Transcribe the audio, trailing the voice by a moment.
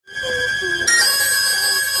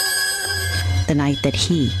the night that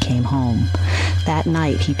he came home. That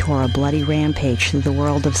night, he tore a bloody rampage through the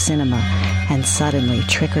world of cinema, and suddenly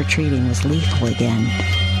trick-or-treating was lethal again.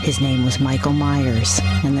 His name was Michael Myers,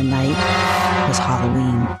 and the night was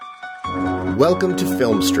Halloween. Welcome to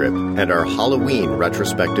Filmstrip and our Halloween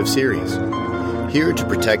retrospective series. Here to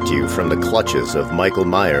protect you from the clutches of Michael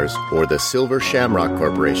Myers or the Silver Shamrock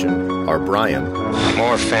Corporation are Brian.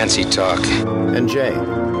 More fancy talk. And Jay.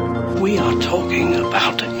 We are talking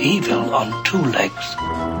about evil on two legs.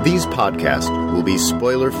 These podcasts will be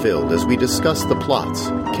spoiler-filled as we discuss the plots,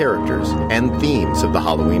 characters, and themes of the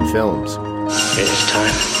Halloween films. It is time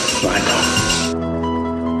to find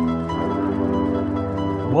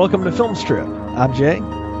out. Welcome to Filmstrip. I'm Jay.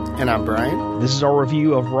 And I'm Brian. This is our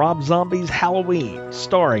review of Rob Zombie's Halloween,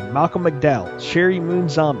 starring Malcolm McDowell, Sherry Moon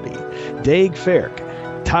Zombie, Daeg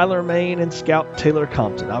Faerch, Tyler Mane, and Scout Taylor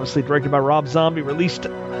Compton. Obviously directed by Rob Zombie, released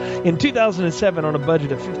in 2007 on a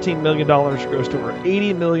budget of $15 million, grossed over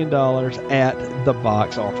 $80 million at the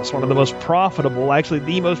box office. One of the most profitable, actually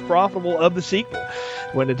the most profitable of the sequel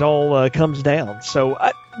when it all comes down. So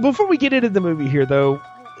before we get into the movie here, though,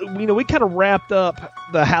 we kind of wrapped up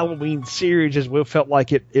the Halloween series as we felt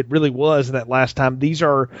like it really was that last time. These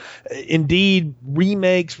are indeed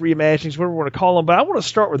remakes, reimaginings, whatever we want to call them. But I want to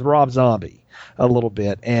start with Rob Zombie a little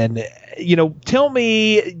bit. And, tell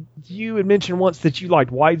me, you had mentioned once that you liked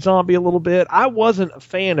White Zombie a little bit. I wasn't a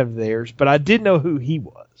fan of theirs, but I did know who he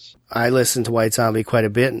was. I listened to White Zombie quite a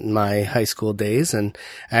bit in my high school days. And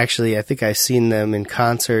actually, I think I've seen them in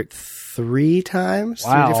concert 3 times,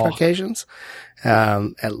 wow. 3 different occasions.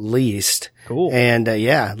 At least. Cool. And,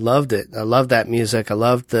 loved it. I loved that music. I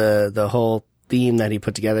loved the whole theme that he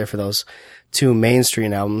put together for those 2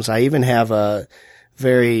 mainstream albums. I even have a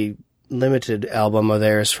very limited album of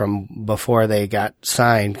theirs from before they got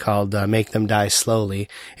signed called Make Them Die Slowly.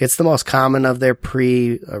 It's the most common of their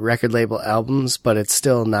pre-record label albums, but it's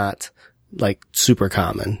still not like super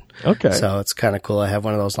common. Okay. So it's kind of cool. I have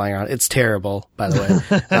one of those lying around. It's terrible, by the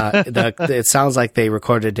way. It sounds like they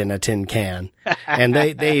recorded in a tin can. And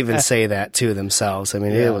they even say that to themselves. I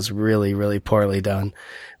mean, It was really, really poorly done.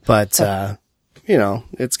 But,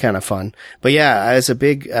 it's kind of fun. But yeah, I was a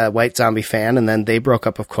big White Zombie fan, and then they broke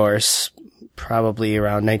up, of course, probably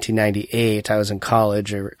around 1998. I was in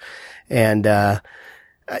college, I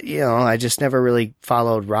just never really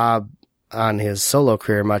followed Rob on his solo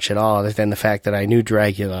career much at all, other than the fact that I knew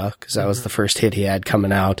Dragula, because that was the first hit he had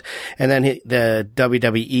coming out. And then the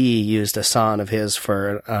WWE used a song of his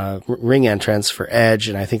for ring entrance for Edge,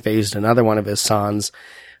 and I think they used another one of his songs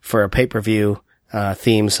for a pay-per-view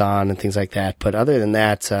theme song and things like that. But other than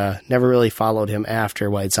that, never really followed him after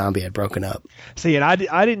White Zombie had broken up. See, and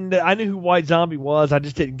I knew who White Zombie was. I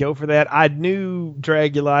just didn't go for that. I knew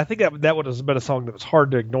Dragula. I think that would have been a song that was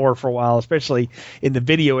hard to ignore for a while, especially in the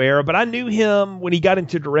video era. But I knew him when he got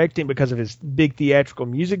into directing because of his big theatrical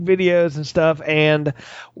music videos and stuff. And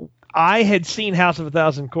I had seen House of a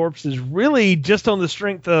Thousand Corpses really just on the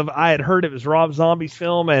strength of I had heard it was Rob Zombie's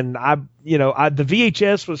film, and the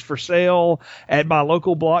VHS was for sale at my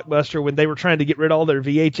local Blockbuster when they were trying to get rid of all their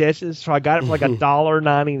VHSs. So I got it for like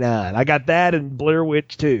 $1.99. I got that and Blair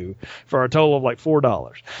Witch 2 for a total of like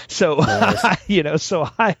 $4. So,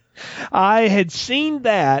 nice. I had seen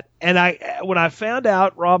that, and when I found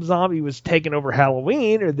out Rob Zombie was taking over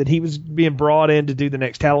Halloween, or that he was being brought in to do the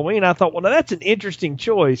next Halloween, I thought, well, now that's an interesting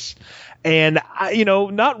choice. And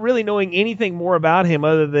not really knowing anything more about him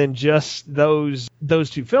other than just those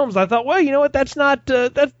 2 films, I thought, well, you know what, that's not they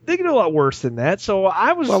can do a lot worse than that. So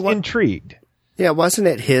I was intrigued. Yeah, wasn't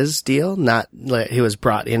it his deal? Not like he was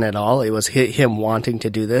brought in at all. It was him wanting to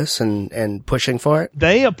do this and pushing for it.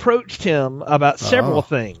 They approached him about several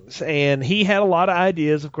things, and he had a lot of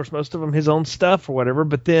ideas. Of course, most of them his own stuff or whatever.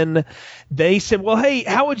 But then they said, "Well, hey,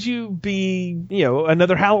 how would you be,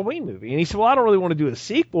 another Halloween movie?" And he said, "Well, I don't really want to do a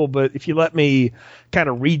sequel, but if you let me kind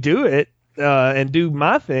of redo it and do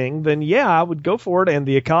my thing, then yeah, I would go for it." And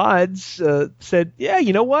the Akkads said, "Yeah,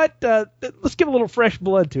 you know what? Let's give a little fresh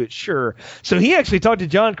blood to it, sure." So he actually talked to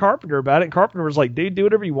John Carpenter about it, and Carpenter was like, "Dude, do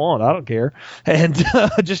whatever you want. I don't care, and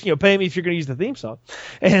just pay me if you're going to use the theme song."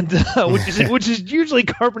 And which is usually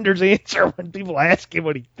Carpenter's answer when people ask him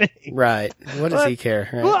what he thinks. Right? What does he care?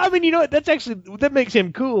 Right? Well, I mean, that makes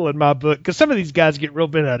him cool in my book, because some of these guys get real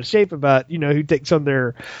bent out of shape about who takes on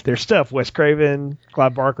their stuff. Wes Craven,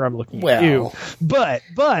 Clive Barker. I'm looking at you. But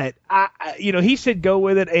he said go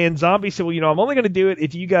with it, and Zombie said, well, I'm only going to do it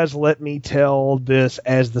if you guys let me tell this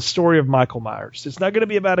as the story of Michael Myers. It's not going to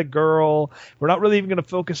be about a girl. We're not really even going to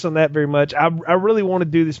focus on that very much. I really want to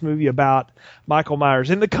do this movie about Michael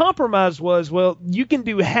Myers. And the compromise was, well, you can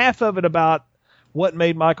do half of it about what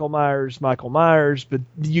made Michael Myers, but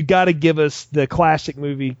you got to give us the classic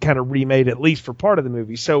movie kind of remade, at least for part of the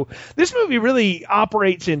movie. So this movie really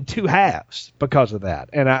operates in two halves because of that.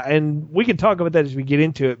 And we can talk about that as we get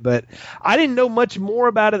into it, but I didn't know much more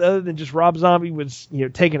about it other than just Rob Zombie was,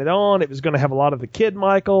 taking it on. It was going to have a lot of the kid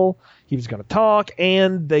Michael. He was going to talk,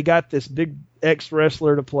 and they got this big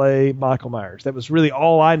ex-wrestler to play Michael Myers. That was really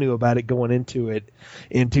all I knew about it going into it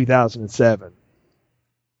in 2007.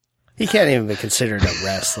 He can't even be considered a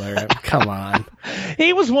wrestler. Come on.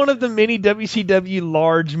 He was one of the many WCW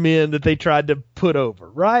large men that they tried to put over,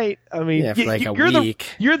 right? I mean, yeah, for like a week.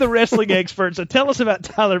 You're the wrestling expert, so tell us about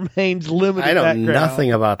Tyler Mane's limited background. I know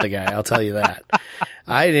nothing about the guy, I'll tell you that.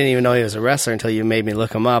 I didn't even know he was a wrestler until you made me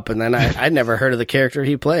look him up, and then I'd never heard of the character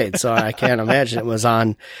he played, so I can't imagine it was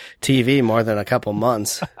on TV more than a couple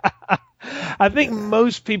months. I think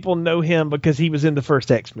most people know him because he was in the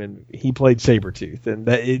first X-Men movie. He played Sabretooth. And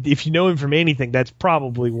if you know him from anything, that's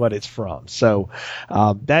probably what it's from. So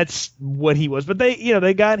that's what he was. But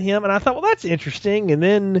they got him, and I thought, well, that's interesting. And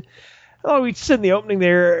then we said in the opening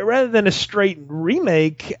there, rather than a straight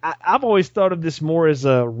remake, I've always thought of this more as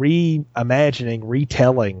a reimagining,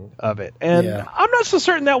 retelling of it. And I'm not so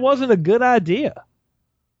certain that wasn't a good idea.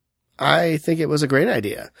 I think it was a great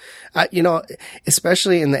idea.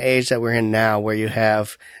 Especially in the age that we're in now, where you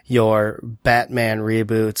have your Batman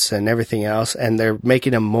reboots and everything else, and they're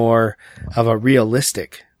making them more of a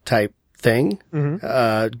realistic type thing,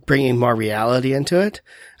 bringing more reality into it.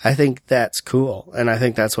 I think that's cool. And I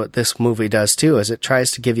think that's what this movie does too, is it tries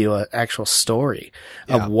to give you an actual story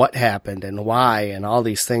of what happened and why and all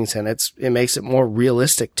these things. And it makes it more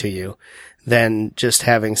realistic to you than just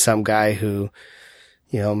having some guy who,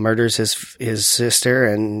 murders his sister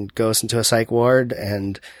and goes into a psych ward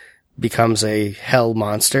and becomes a hell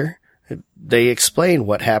monster. They explain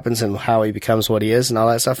what happens and how he becomes what he is and all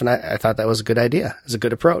that stuff. And I thought that was a good idea. It was a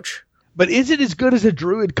good approach. But is it as good as a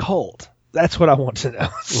Druid cult? That's what I want to know.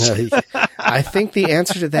 I think the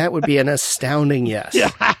answer to that would be an astounding yes.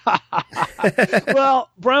 Well,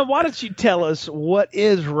 Brian, why don't you tell us what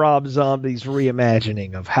is Rob Zombie's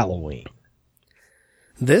reimagining of Halloween?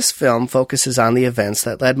 This film focuses on the events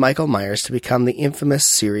that led Michael Myers to become the infamous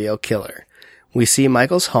serial killer. We see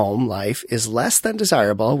Michael's home life is less than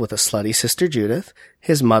desirable with a slutty sister Judith,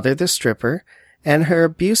 his mother the stripper, and her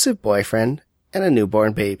abusive boyfriend and a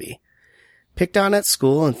newborn baby. Picked on at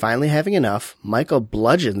school and finally having enough, Michael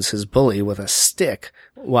bludgeons his bully with a stick,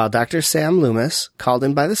 while Dr. Sam Loomis, called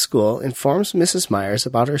in by the school, informs Mrs. Myers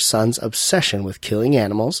about her son's obsession with killing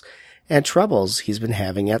animals and troubles he's been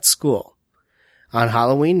having at school. On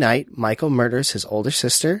Halloween night, Michael murders his older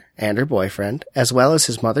sister and her boyfriend, as well as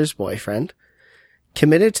his mother's boyfriend.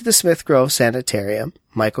 Committed to the Smith Grove Sanitarium,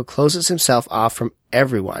 Michael closes himself off from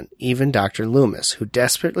everyone, even Dr. Loomis, who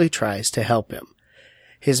desperately tries to help him.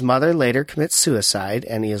 His mother later commits suicide,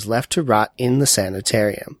 and he is left to rot in the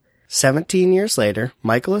sanitarium. 17 years later,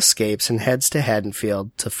 Michael escapes and heads to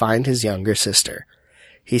Haddonfield to find his younger sister.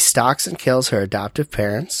 He stalks and kills her adoptive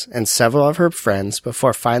parents and several of her friends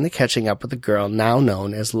before finally catching up with the girl now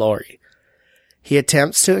known as Laurie. He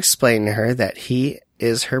attempts to explain to her that he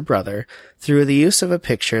is her brother through the use of a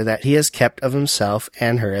picture that he has kept of himself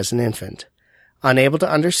and her as an infant. Unable to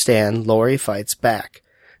understand, Laurie fights back.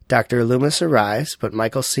 Dr. Loomis arrives, but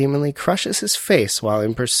Michael seemingly crushes his face while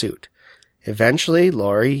in pursuit. Eventually,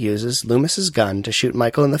 Laurie uses Loomis's gun to shoot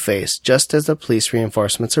Michael in the face just as the police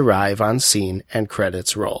reinforcements arrive on scene and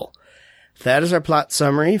credits roll. That is our plot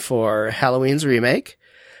summary for Halloween's remake.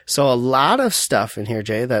 So a lot of stuff in here,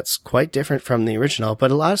 Jay, that's quite different from the original, but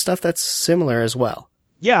a lot of stuff that's similar as well.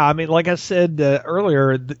 Yeah, I mean, like I said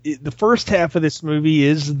earlier, the first half of this movie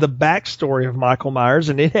is the backstory of Michael Myers,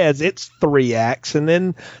 and it has its 3 acts. And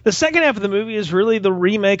then the second half of the movie is really the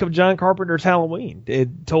remake of John Carpenter's Halloween.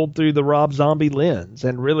 It told through the Rob Zombie lens,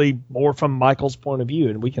 and really more from Michael's point of view.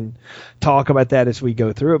 And we can talk about that as we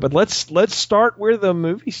go through it. But let's start where the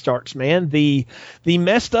movie starts, man. The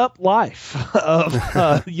messed up life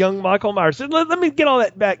of young Michael Myers. So let me get all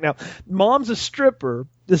that back now. Mom's a stripper.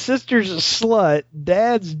 The sister's a slut,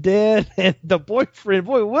 dad's dead, and the boyfriend,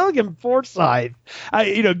 William Forsythe,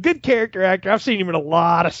 good character actor. I've seen him in a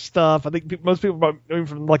lot of stuff. I think most people know him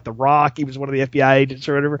from like The Rock. He was one of the FBI agents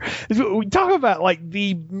or whatever. We talk about like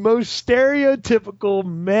the most stereotypical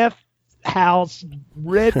meth house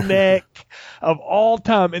redneck of all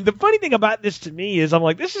time. And the funny thing about this to me is I'm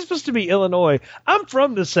like, this is supposed to be Illinois. I'm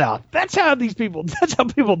from the South. That's how people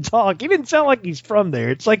talk. He didn't sound like he's from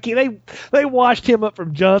there. It's like they washed him up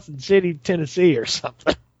from Johnson City, Tennessee or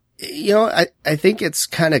something. I think it's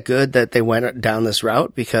kind of good that they went down this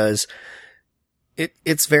route because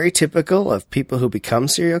It's very typical of people who become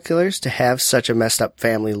serial killers to have such a messed up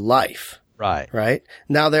family life. Right. Right.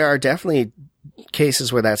 Now, there are definitely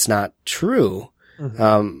cases where that's not true.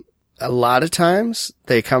 Mm-hmm. A lot of times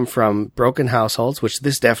they come from broken households, which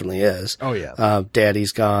this definitely is. Oh, yeah.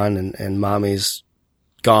 Daddy's gone and mommy's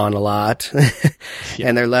gone a lot. Yeah.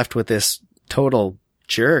 And they're left with this total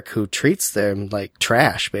jerk who treats them like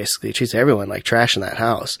trash, basically. Treats everyone like trash in that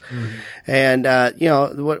house. Mm-hmm. And,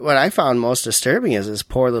 what I found most disturbing is this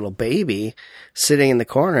poor little baby sitting in the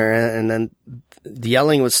corner, and then the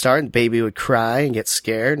yelling would start and baby would cry and get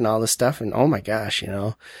scared and all this stuff. And oh my gosh,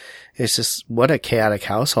 it's just what a chaotic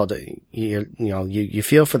household. You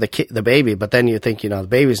feel for the baby, but then you think, the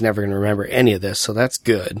baby's never going to remember any of this. So that's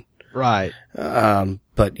good. Right.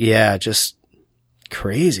 But yeah, just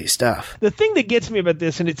crazy stuff. The thing that gets me about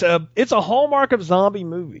this, and it's a hallmark of zombie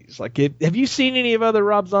movies. Like, have you seen any of other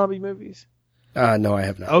Rob Zombie movies? No, I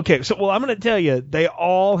have not. Okay, so I'm going to tell you, they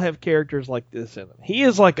all have characters like this in them. He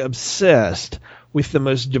is like obsessed with the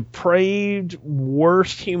most depraved,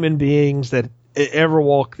 worst human beings that ever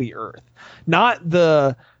walk the earth. Not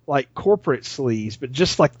the like corporate sleaze, but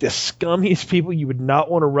just like the scummiest people you would not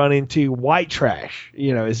want to run into. White trash,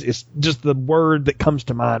 is just the word that comes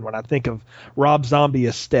to mind when I think of Rob Zombie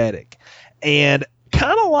aesthetic. And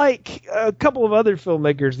kind of like a couple of other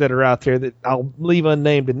filmmakers that are out there that I'll leave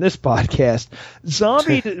unnamed in this podcast,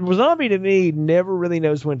 Zombie to me never really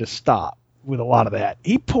knows when to stop with a lot of that.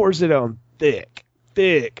 He pours it on thick.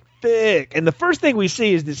 And the first thing we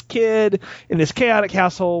see is this kid in this chaotic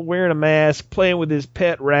household wearing a mask, playing with his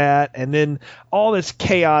pet rat, and then all this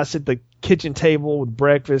chaos at the kitchen table with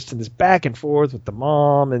breakfast and this back and forth with the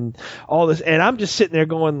mom and all this. And I'm just sitting there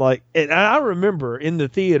going like, and I remember in the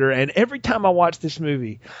theater, and every time I watch this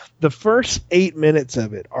movie, the first 8 minutes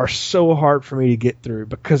of it are so hard for me to get through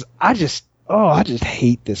because I just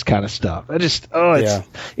hate this kind of stuff. It's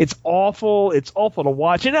awful. It's awful to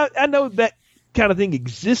watch. And I know that kind of thing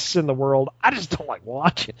exists in the world. I just don't like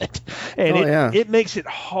watching it, and it makes it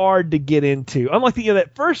hard to get into. Unlike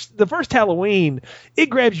the first Halloween, it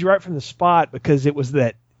grabs you right from the spot because it was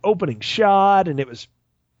that opening shot and it was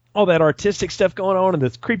all that artistic stuff going on and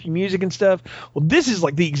this creepy music and stuff. Well, this is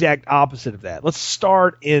like the exact opposite of that. Let's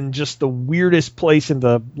start in just the weirdest place in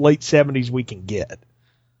the late 70s we can get.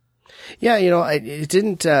 Yeah, it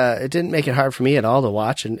didn't make it hard for me at all to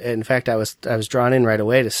watch, and in fact, I was drawn in right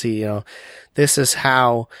away to see, this is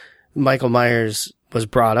how Michael Myers was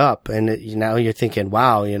brought up, and now you're thinking,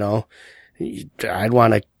 wow, I'd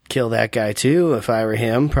want to kill that guy too if I were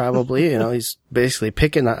him, probably. He's basically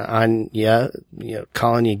picking on you,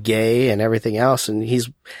 calling you gay and everything else, and he's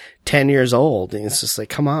 10 years old, and it's just like,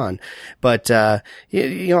 come on. But but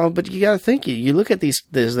you got to think. You look at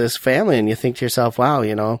this family, and you think to yourself,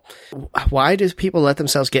 wow, why do people let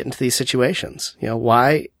themselves get into these situations?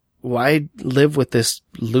 Why live with this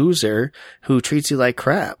loser who treats you like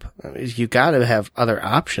crap? I mean, you got to have other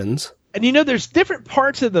options. And there's different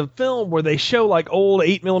parts of the film where they show like old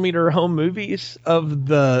 8mm home movies of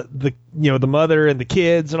the mother and the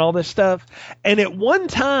kids and all this stuff. And at one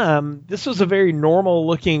time, this was a very normal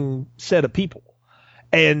looking set of people.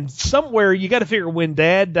 And somewhere you got to figure when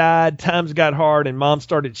dad died, times got hard and mom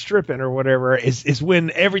started stripping or whatever is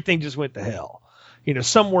when everything just went to hell,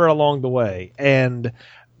 somewhere along the way. And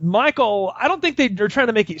Michael, I don't think they're trying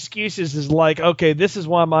to make excuses as like, okay, this is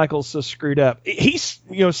why Michael's so screwed up. He's,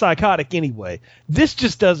 psychotic anyway. This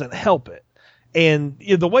just doesn't help it. And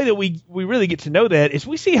the way that we really get to know that is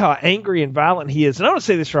we see how angry and violent he is. And I want to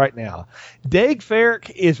say this right now. Daeg Faerch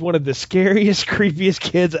is one of the scariest,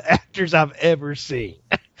 creepiest actors I've ever seen.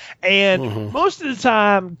 And most of the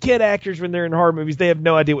time, kid actors, when they're in horror movies, they have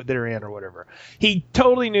no idea what they're in or whatever. He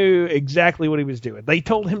totally knew exactly what he was doing. They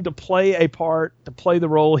told him to play a part, to play the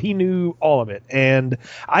role. He knew all of it. And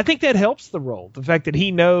I think that helps the role. The fact that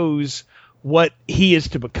he knows what he is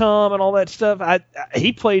to become and all that stuff.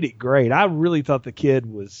 He played it great. I really thought the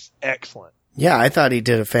kid was excellent. Yeah, I thought he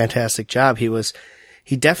did a fantastic job.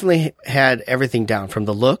 He definitely had everything down from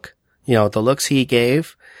the look, the looks he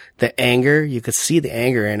gave, the anger. You could see the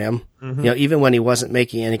anger in him. Mm-hmm. Even when he wasn't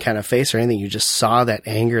making any kind of face or anything, you just saw that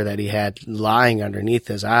anger that he had lying underneath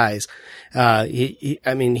his eyes. He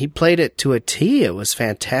played it to a T. It was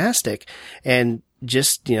fantastic. And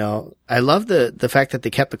just, I love the fact that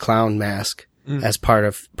they kept the clown mask as part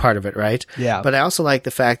of it, right? Yeah. But I also like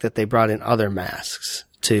the fact that they brought in other masks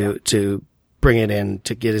to bring it in,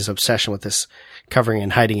 to get his obsession with this covering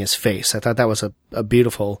and hiding his face. I thought that was a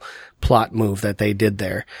beautiful plot move that they did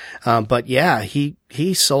there. But yeah,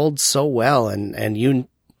 he sold so well, and you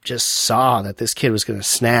just saw that this kid was going to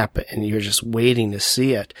snap, and you're just waiting to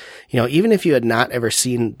see it. Even if you had not ever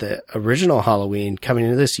seen the original Halloween, coming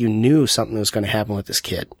into this, you knew something was going to happen with this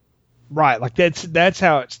kid. Right, like that's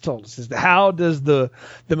how it's told us. How does the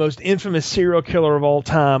most infamous serial killer of all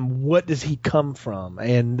time, what does he come from?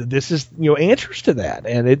 And this is answers to that,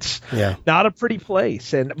 and it's not a pretty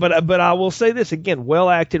place. And but I will say this again: well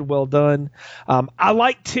acted, well done. I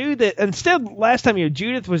like too that instead last time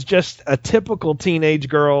Judith was just a typical teenage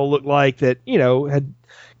girl, looked like that had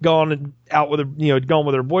gone out with gone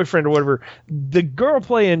with her boyfriend or whatever. The girl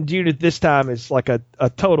playing Judith this time is like a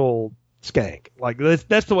total skank. Like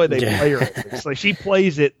that's the way they play her. It's like she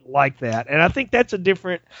plays it like that, and I think that's a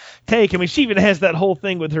different take. I mean, she even has that whole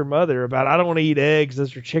thing with her mother about I don't want to eat eggs;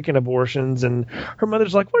 those are chicken abortions. And her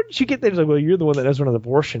mother's like, "Where did you get that?" She's like, "Well, you're the one that knows what an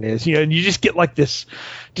abortion is." And you just get like this,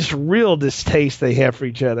 just real distaste they have for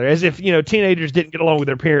each other, as if teenagers didn't get along with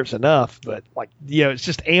their parents enough. But like it's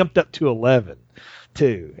just amped up to 11.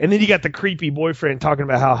 Too. And then you got the creepy boyfriend talking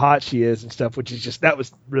about how hot she is and stuff, which is just, that was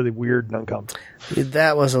really weird and uncomfortable.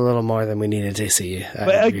 That was a little more than we needed to see.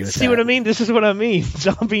 But see what I mean? This is what I mean.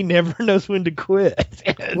 Zombie never knows when to quit.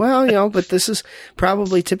 Well, but this is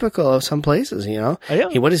probably typical of some places, Yeah.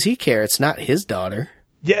 What does he care? It's not his daughter.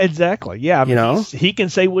 Yeah, exactly. Yeah, I mean, he can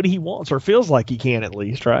say what he wants, or feels like he can at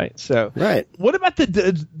least, right? So, right. What about the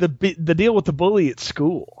deal with the bully at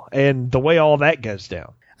school and the way all that goes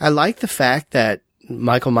down? I like the fact that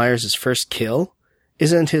Michael Myers' first kill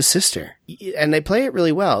isn't his sister, and they play it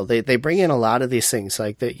really well. They bring in a lot of these things,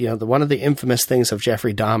 like the one of the infamous things of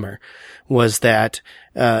Jeffrey Dahmer was that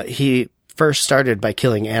he first started by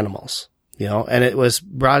killing animals. And it was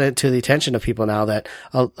brought into the attention of people now that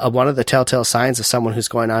one of the telltale signs of someone who's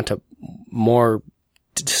going on to more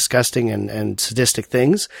disgusting and sadistic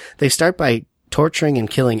things, they start by torturing and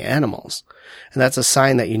killing animals. And that's a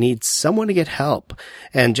sign that you need someone to get help.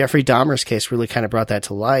 And Jeffrey Dahmer's case really kind of brought that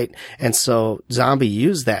to light. And so Zombie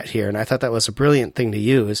used that here. And I thought that was a brilliant thing to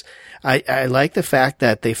use. I like the fact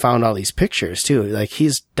that they found all these pictures too. Like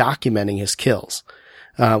he's documenting his kills,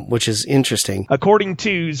 which is interesting. According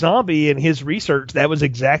to Zombie and his research, that was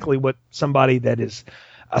exactly what somebody that is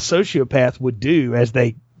a sociopath would do as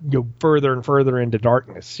they go further and further into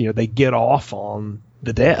darkness. They get off on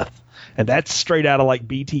the death. And that's straight out of like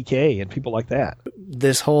BTK and people like that.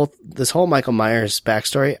 This whole Michael Myers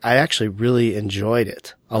backstory, I actually really enjoyed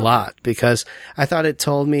it a lot because I thought it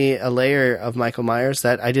told me a layer of Michael Myers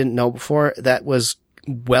that I didn't know before that was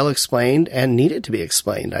well explained and needed to be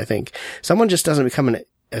explained. I think someone just doesn't become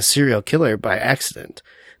a serial killer by accident.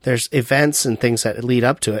 There's events and things that lead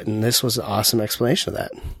up to it, and this was an awesome explanation of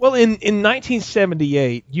that. Well, in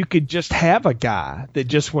 1978, you could just have a guy that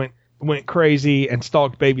just went crazy and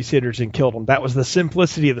stalked babysitters and killed them. That was the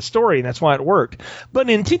simplicity of the story, and that's why it worked. But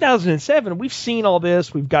in 2007, we've seen all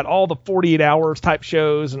this. We've got all the 48 hours type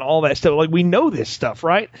shows and all that stuff. Like, we know this stuff,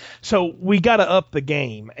 right? So we got to up the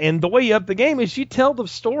game. And the way you up the game is you tell the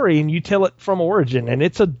story and you tell it from origin. And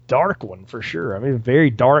it's a dark one for sure. I mean, a very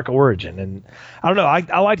dark origin. And I don't know.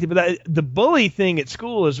 I liked it. But the bully thing at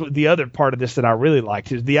school is the other part of this that I really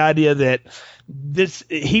liked, is the idea that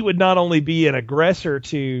he would not only be an aggressor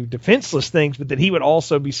to defenseless things, but that he would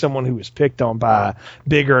also be someone who was picked on by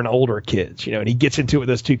bigger and older kids, and he gets into it with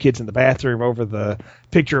those two kids in the bathroom over the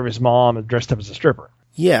picture of his mom and dressed up as a stripper.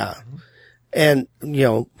 Yeah. And,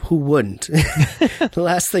 who wouldn't? The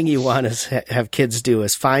last thing you want is have kids do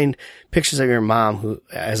is find pictures of your mom who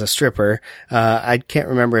as a stripper. I can't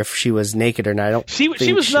remember if she was naked or not. She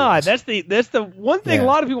was not. That's the one thing a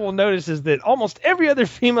lot of people will notice is that almost every other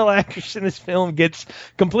female actress in this film gets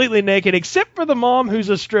completely naked except for the mom who's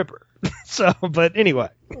a stripper. So, but anyway,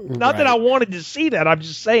 not that I wanted to see that. I'm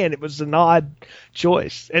just saying it was an odd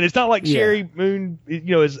choice. And it's not like Sherry Moon,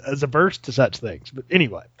 is averse to such things. But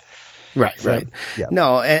anyway. Right. Yeah.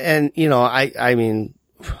 No, and I mean,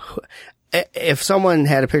 if someone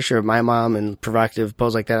had a picture of my mom in provocative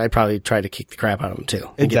pose like that, I'd probably try to kick the crap out of them too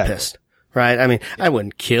and get pissed. Right? I mean, I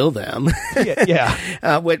wouldn't kill them. Yeah.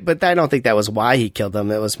 But I don't think that was why he killed them.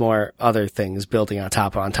 It was more other things building on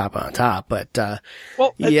top. But, that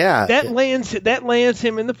lands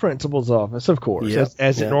him in the principal's office, of course,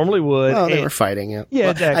 as it normally would. Well, they were fighting it.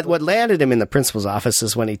 Yeah, exactly. What landed him in the principal's office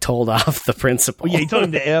is when he told off the principal. Well, he told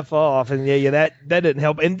him to F off, and that didn't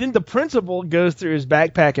help. And then the principal goes through his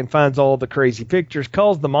backpack and finds all the crazy pictures,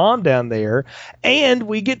 calls the mom down there, and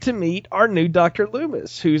we get to meet our new Dr.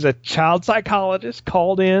 Loomis, who's a child psychologist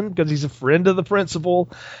called in because he's a friend of the principal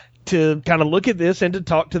to kind of look at this and to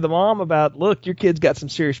talk to the mom about, look, your kid's got some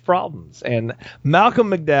serious problems. And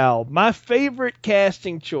Malcolm McDowell, my favorite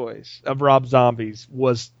casting choice of Rob Zombie's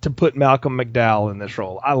was to put Malcolm McDowell in this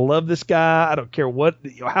role. I love this guy. I don't care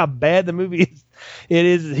how bad the movie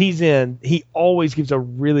is he's in. He always gives a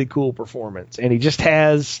really cool performance, and he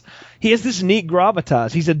has this neat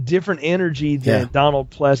gravitas. He's a different energy than Donald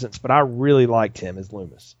Pleasance, but I really liked him as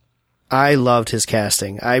Loomis. I loved his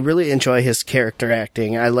casting. I really enjoy his character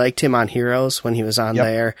acting. I liked him on Heroes when he was on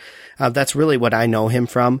there. That's really what I know him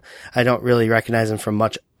from. I don't really recognize him from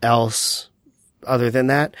much else other than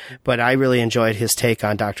that, but I really enjoyed his take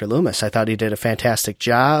on Dr. Loomis. I thought he did a fantastic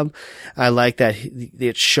job. I like that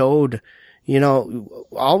it showed,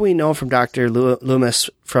 all we know from Dr. Loomis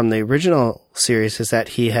from the original series is that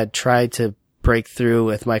he had tried to break through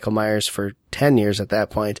with Michael Myers for 10 years at that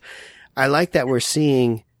point. I like that we're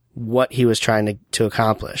seeing what he was trying to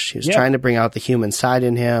accomplish. He was trying to bring out the human side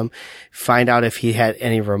in him, find out if he had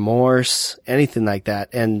any remorse, anything like that.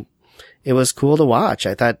 And it was cool to watch.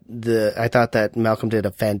 I thought that Malcolm did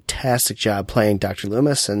a fantastic job playing Dr.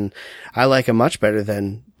 Loomis, and I like him much better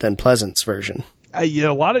than Pleasant's version.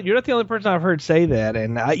 You're not the only person I've heard say that,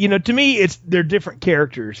 and to me, they're different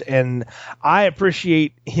characters, and I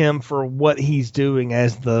appreciate him for what he's doing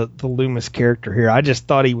as the Loomis character here. I just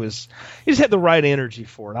thought he just had the right energy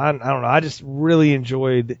for it. I don't know. I just really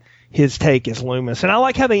enjoyed his take as Loomis, and I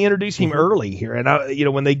like how they introduce him early here.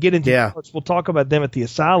 And when they get into the parts, we'll talk about them at the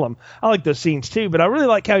asylum. I like those scenes too, but I really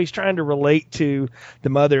like how he's trying to relate to the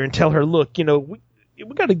mother and tell her, look,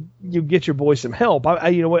 we got to get your boy some help.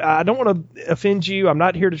 I don't want to offend you. I'm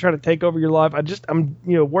not here to try to take over your life. I'm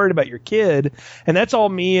worried about your kid, and that's all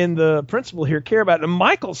me and the principal here care about. And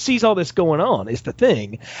Michael sees all this going on, is the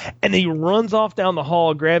thing, and he runs off down the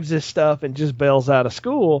hall, grabs his stuff, and just bails out of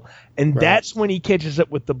school. And that's when he catches up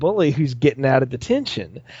with the bully who's getting out of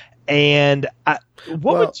detention. And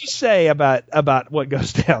what would you say about what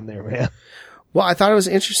goes down there, man? Well, I thought it was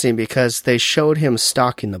interesting because they showed him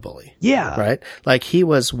stalking the bully. Yeah. Right? Like he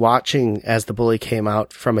was watching as the bully came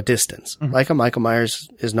out from a distance, like a Michael Myers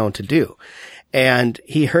is known to do. And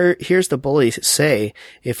he hears the bully say,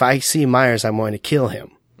 if I see Myers, I'm going to kill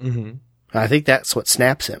him. Mm-hmm. I think that's what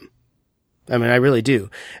snaps him. I mean, I really do.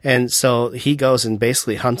 And so he goes and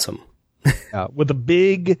basically hunts him. With a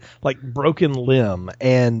big, broken limb,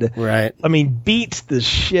 and beats the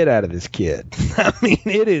shit out of this kid. I mean,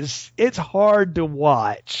 it's hard to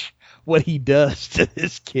watch what he does to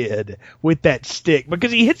this kid with that stick,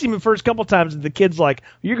 because he hits him the first couple times and the kid's like,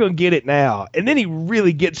 you're going to get it now. And then he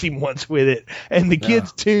really gets him once with it, and the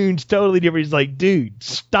kid's tune's totally different. He's like, dude,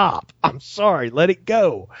 stop. I'm sorry. Let it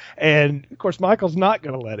go. And of course, Michael's not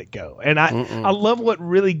going to let it go. And I love what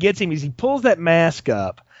really gets him is he pulls that mask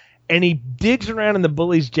up, and he digs around in the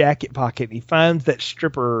bully's jacket pocket, and he finds that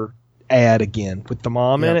stripper ad again with the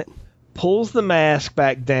mom in it, pulls the mask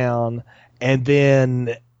back down, and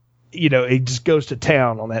then, he just goes to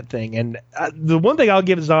town on that thing. And the one thing I'll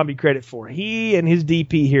give Zombie credit for, he and his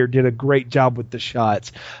DP here did a great job with the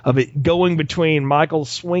shots of it going between Michael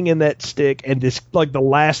swinging that stick and this, the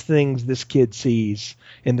last things this kid sees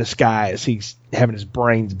in the sky as he's having his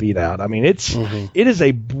brains beat out. I mean, it is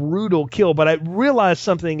a brutal kill, but I realized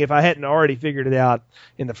something, if I hadn't already figured it out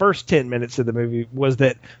in the first 10 minutes of the movie, was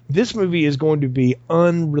that this movie is going to be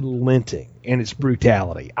unrelenting in its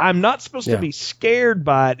brutality. I'm not supposed to be scared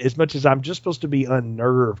by it as much as I'm just supposed to be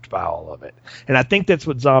unnerved by all of it. And I think that's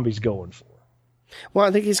what Zombie's going for. Well,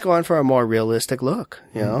 I think he's going for a more realistic look,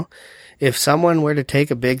 you know? If someone were to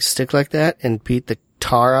take a big stick like that and beat the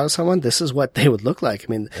tar out of someone, this is what they would look like.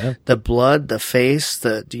 I mean, the blood, the face,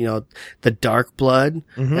 the dark blood,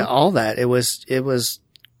 all that. It was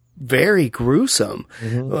very gruesome,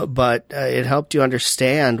 but it helped you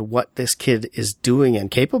understand what this kid is doing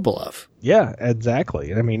and capable of. Yeah,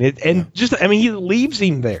 exactly. I mean, he leaves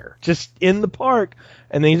him there just in the park,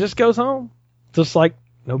 and then he just goes home. Just like,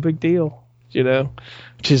 no big deal.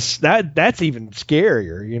 Which is that's even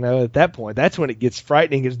scarier, at that point. That's when it gets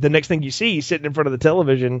frightening, is the next thing you see, he's sitting in front of the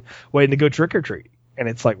television waiting to go trick or treat. And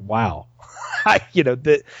it's like, wow.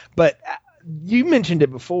 But you mentioned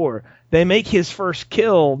it before. They make his first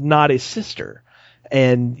kill not his sister.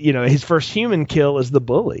 And, his first human kill is the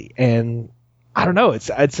bully. And I don't know, it's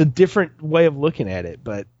a different way of looking at it,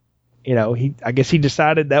 but I guess he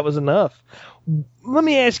decided that was enough. Let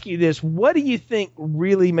me ask you this. What do you think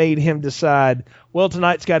really made him decide, well,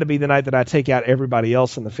 tonight's got to be the night that I take out everybody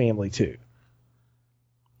else in the family too?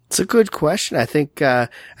 It's a good question. I think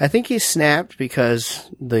he snapped because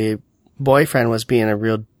the boyfriend was being a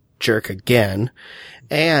real jerk again,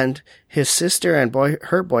 and his sister and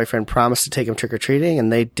her boyfriend promised to take him trick-or-treating,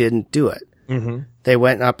 and they didn't do it. They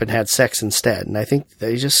went up and had sex instead, and I think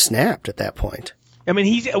they just snapped at that point. I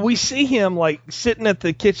mean, we see him like sitting at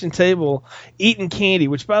the kitchen table eating candy,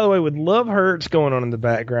 which, by the way, with Love Hurts going on in the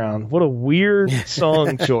background. What a weird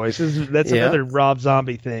song choice. That's another Rob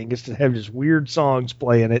Zombie thing, is to have just weird songs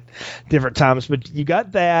playing at different times. But you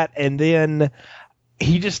got that, and then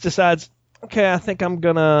he just decides, okay, I think I'm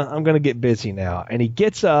gonna get busy now. And he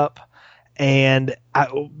gets up, and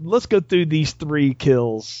let's go through these 3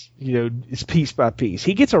 kills, piece by piece.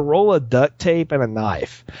 He gets a roll of duct tape and a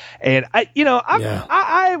knife. And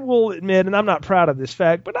I will admit, and I'm not proud of this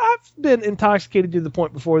fact, but I've been intoxicated to the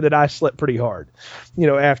point before that I slept pretty hard,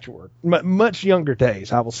 afterward. Much younger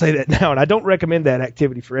days, I will say that now, and I don't recommend that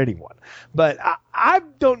activity for anyone. But I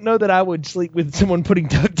don't know that I would sleep with someone putting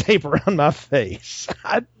duct tape around my face.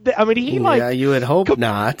 You would hope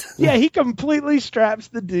not. Yeah, he completely straps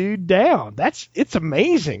the dude down. It's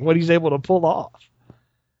amazing what he's able to pull off.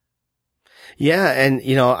 Yeah, and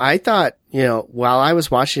I thought, while I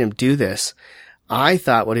was watching him do this, I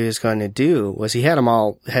thought what he was going to do was, he had them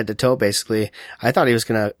all head to toe basically. I thought he was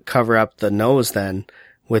going to cover up the nose then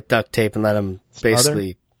with duct tape and let him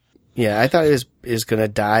basically. Yeah, I thought he was going to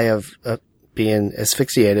die of being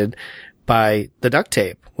asphyxiated by the duct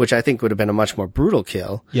tape, which I think would have been a much more brutal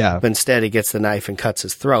kill. Yeah. But instead he gets the knife and cuts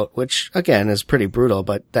his throat, which again is pretty brutal,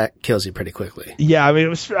 but that kills you pretty quickly. Yeah, I mean, it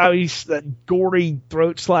was that gory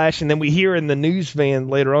throat slash, and then we hear in the news van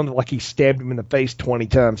later on that like he stabbed him in the face 20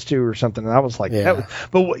 times too or something. And I was like,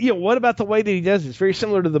 what about the way that he does it? It's very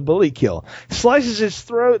similar to the bully kill. Slices his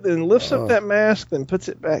throat, then lifts up that mask, then puts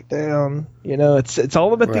it back down. It's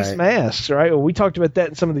all about these masks, right? Well, we talked about that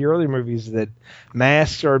in some of the earlier movies, that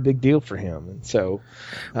masks are a big deal for him. And so,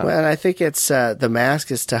 well, I think it's the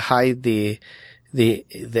mask is to hide the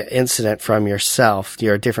incident from yourself.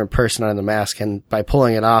 You're a different person on the mask, and by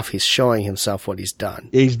pulling it off, he's showing himself what he's done.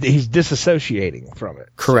 He's disassociating from it.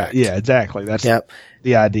 Correct. So, yeah, exactly. That's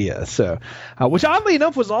the idea. So, which oddly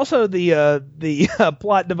enough was also the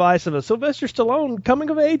plot device of a Sylvester Stallone coming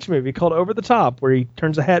of age movie called Over the Top, where he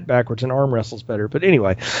turns a hat backwards and arm wrestles better. But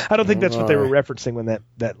anyway, I don't think that's what they were referencing when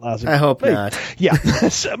that lousy. I hope not. Yeah,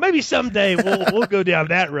 so maybe someday we'll go down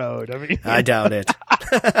that road. I mean, I doubt it.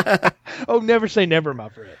 Oh, never say never, my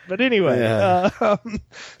friend. But anyway,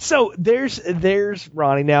 so there's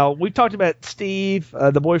Ronnie. Now, we've talked about Steve,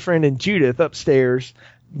 the boyfriend, and Judith upstairs,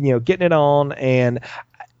 getting it on. And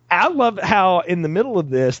I love how in the middle of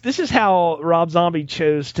this is how Rob Zombie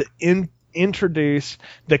chose to introduce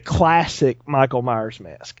the classic Michael Myers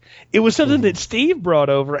mask. It was something that Steve brought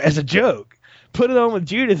over as a joke. Put it on with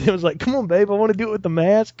Judith and was like, come on, babe, I want to do it with the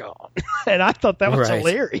mask on. And I thought that was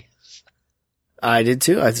hilarious. I did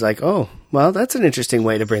too. I was like, oh, well, that's an interesting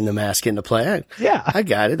way to bring the mask into play. I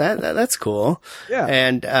got it. That's cool. Yeah.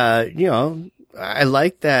 And, I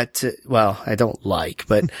like that. Well, I don't like,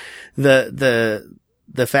 but the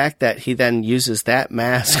fact that he then uses that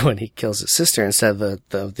mask when he kills his sister instead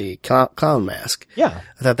of the clown mask. Yeah.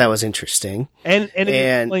 I thought that was interesting. And it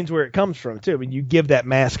explains where it comes from too. I mean, you give that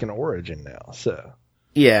mask an origin now, so.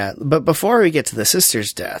 Yeah. But before we get to the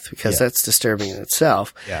sister's death, because that's disturbing in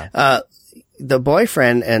itself. Yeah. The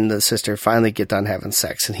boyfriend and the sister finally get done having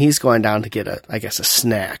sex, and he's going down to get a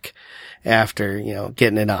snack after,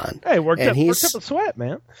 getting it on. Hey, worked up a sweat,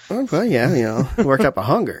 man. Oh, well, yeah, worked up a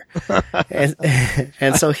hunger.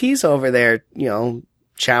 And so he's over there,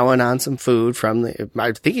 chowing on some food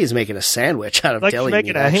I think he's making a sandwich out of deli meat. Like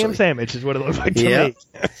making a ham sandwich is what it looks like to me.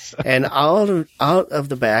 And out of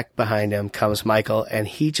the back behind him comes Michael, and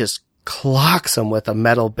he just clocks him with a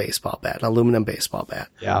metal baseball bat, an aluminum baseball bat.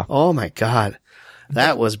 Yeah. Oh my God.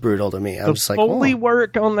 That was brutal to me. I was just like, Foley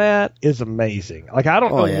work on that is amazing. Like, I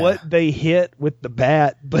don't know what they hit with the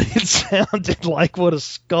bat, but it sounded like what a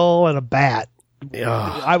skull and a bat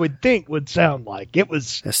I would think would sound like.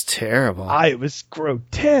 That's terrible. It was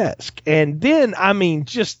grotesque. And then,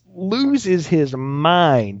 just loses his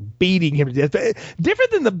mind beating him to death.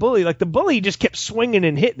 Different than the bully. Like, the bully just kept swinging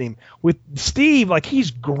and hitting him. With Steve, like, he's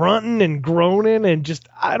grunting and groaning and just,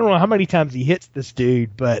 I don't know how many times he hits this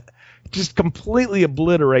dude, but just completely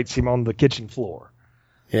obliterates him on the kitchen floor.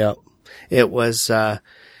 Yeah. It was,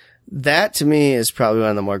 that to me is probably one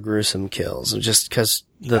of the more gruesome kills, just because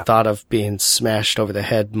the thought of being smashed over the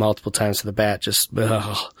head multiple times with a bat just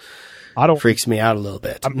freaks me out a little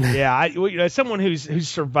bit. As someone who's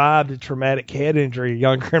survived a traumatic head injury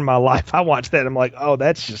younger in my life, I watch that and I'm like, oh,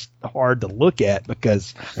 that's just hard to look at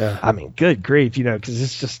because, good grief, because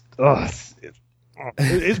it's just,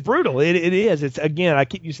 It's brutal. It is. It's, again, I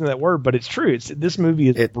keep using that word, but it's true. This movie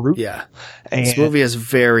is brutal. Yeah. And, this movie is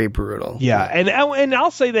very brutal. Yeah. And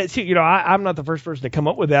I'll say that too. I'm not the first person to come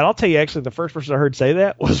up with that. I'll tell you, actually, the first person I heard say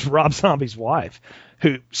that was Rob Zombie's wife,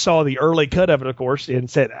 who saw the early cut of it, of course, and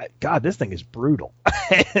said, God, this thing is brutal.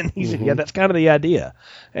 And he said, yeah, that's kind of the idea.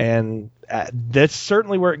 And that's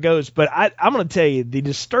certainly where it goes. But I'm going to tell you, the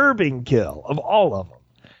disturbing kill of all of them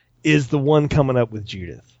is the one coming up with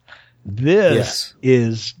Judith. This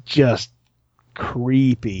is just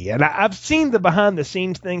creepy. And I've seen the behind the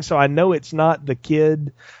scenes thing, so I know it's not the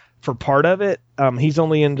kid for part of it. He's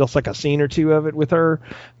only in just like a scene or two of it with her.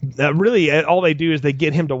 Really, all they do is they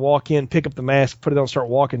get him to walk in, pick up the mask, put it on, start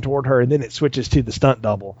walking toward her, and then it switches to the stunt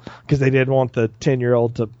double because they didn't want the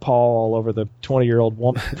 10-year-old to paw all over the 20-year-old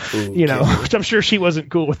woman. Which I'm sure she wasn't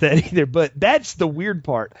cool with that either. But that's the weird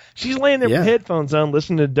part. She's laying there with headphones on,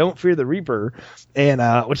 listening to "Don't Fear the Reaper,"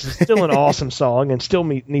 and which is still an awesome song and still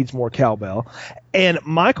needs more cowbell. And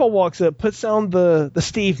Michael walks up, puts on the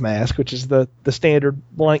Steve mask, which is the standard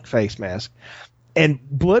blank face mask. And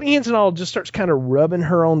Bloody Hands and all just starts kind of rubbing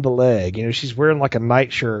her on the leg. She's wearing like a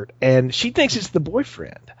nightshirt, and she thinks it's the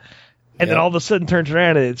boyfriend. And then all of a sudden turns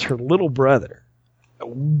around and it's her little brother.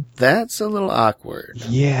 That's a little awkward.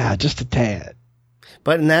 Yeah, just a tad.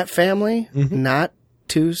 But in that family, not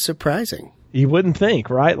too surprising. You wouldn't think,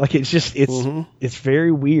 right? Like it's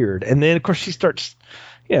very weird. And then of course she starts,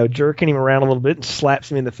 jerking him around a little bit and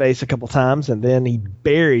slaps him in the face a couple times, and then he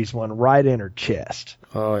buries one right in her chest.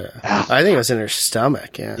 Oh yeah, I think it was in her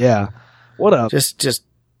stomach. Yeah, yeah. What up? Just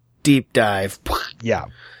deep dive. Yeah,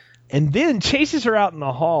 and then chases her out in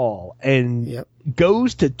the hall and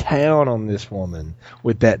goes to town on this woman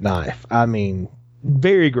with that knife. I mean,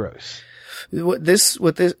 very gross.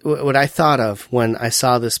 What I thought of when I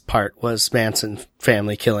saw this part was Manson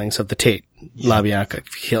family killings of the Tate LaBianca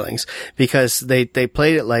killings, because they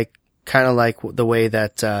played it like kind of like the way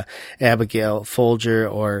that Abigail Folger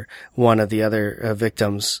or one of the other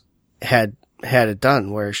victims had it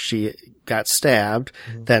done, where she got stabbed,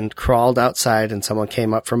 then crawled outside, and someone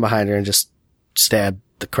came up from behind her and just stabbed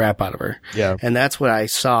the crap out of her. Yeah, and that's what I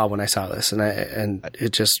saw when I saw this, and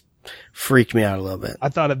it just freaked me out a little bit. I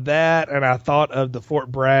thought of that, and I thought of the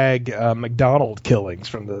Fort Bragg McDonald killings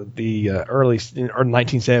from the early or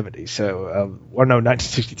 1970s. So,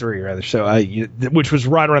 1963 rather. So, which was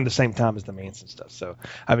right around the same time as the Manson stuff. So,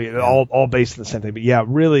 I mean, all based on the same thing. But yeah,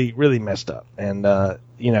 really, really messed up, and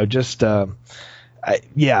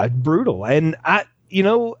brutal. And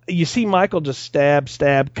you see Michael just stab,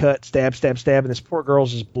 cut, stab, and this poor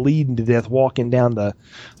girl's just bleeding to death walking down the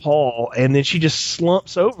hall, and then she just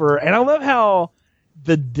slumps over. And I love how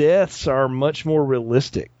the deaths are much more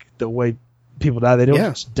realistic, the way people die. They don't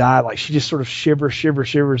just die. Like, she just sort of shivers,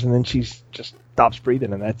 and then she's just stops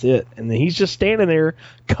breathing, and that's it. And then he's just standing there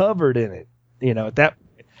covered in it,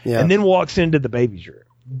 and then walks into the baby's room.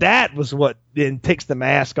 That was what then takes the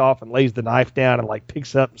mask off and lays the knife down and like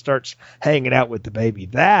picks up and starts hanging out with the baby.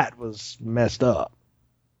 That was messed up.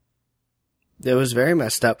 It was very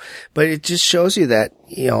messed up, but it just shows you that,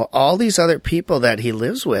 all these other people that he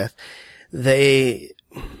lives with, he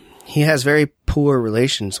has very poor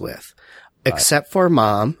relations with, except for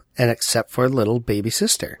mom and except for little baby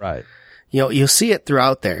sister. Right. You'll see it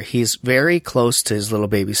throughout there. He's very close to his little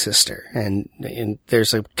baby sister, and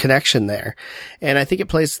there's a connection there. And I think it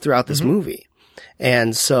plays throughout this movie.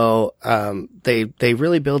 And so, they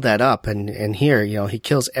really build that up. And here, he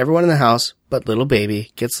kills everyone in the house but little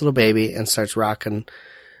baby, gets little baby, and starts rocking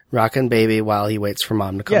baby while he waits for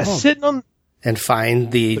mom to come home. Sitting on, and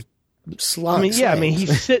find the slugs.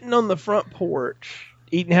 He's sitting on the front porch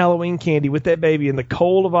eating Halloween candy with that baby in the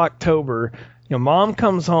cold of October. Mom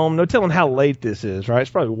comes home. No telling how late this is, right? It's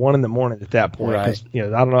probably 1 a.m. at that point. Right. I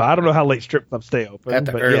don't know how late strip clubs stay open. At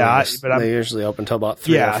the earliest, they usually open until about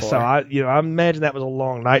 3 or 4. So I imagine that was a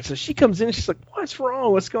long night. So she comes in and she's like, "What's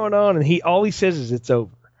wrong? What's going on?" And all he says is, "It's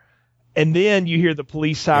over." And then you hear the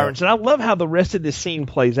police sirens. And I love how the rest of this scene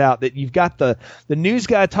plays out, that you've got the news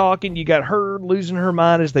guy talking, you got her losing her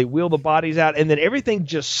mind as they wheel the bodies out, and then everything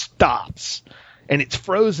just stops. And it's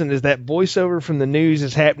frozen as that voiceover from the news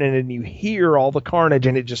is happening, and you hear all the carnage,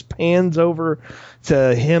 and it just pans over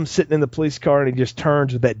to him sitting in the police car, and he just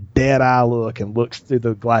turns with that dead eye look and looks through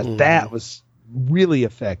the glass. That was really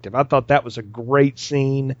effective. I thought that was a great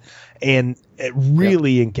scene and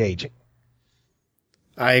really engaging.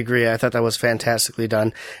 I agree. I thought that was fantastically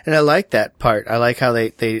done. And I like that part. I like how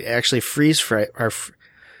they actually freeze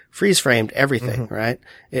framed everything, right?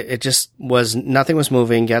 It just was, nothing was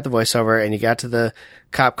moving. You got the voiceover and you got to the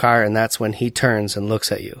cop car, and that's when he turns and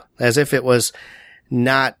looks at you as if it was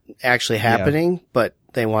not actually happening, but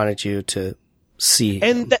they wanted you to see.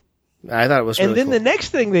 And I thought it was really And then cool. the next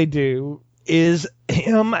thing they do is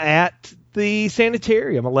him at the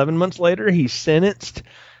sanitarium. 11 months later, he's sentenced,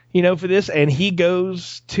 for this, and he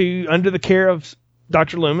goes to under the care of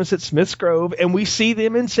Dr. Loomis at Smith's Grove, and we see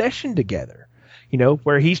them in session together.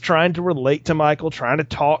 Where he's trying to relate to Michael, trying to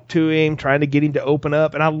talk to him, trying to get him to open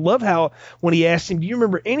up. And I love how when he asked him, "Do you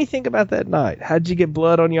remember anything about that night? How'd you get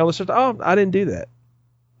blood on you?" All this stuff. "Oh, I didn't do that.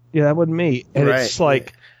 Yeah, that wasn't me." And it's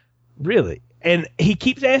like, really? And he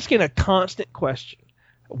keeps asking a constant question.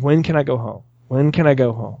 When can I go home? When can I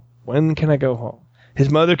go home? When can I go home? His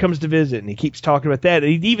mother comes to visit, and he keeps talking about that.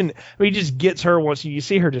 And he just gets her once. You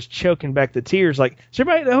see her just choking back the tears, like, "Is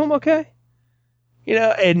everybody at home okay?"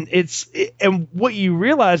 And and what you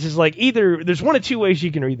realize is, like, either there's one of two ways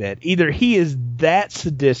you can read that. Either he is that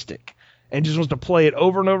sadistic and just wants to play it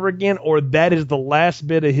over and over again, or that is the last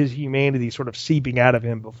bit of his humanity sort of seeping out of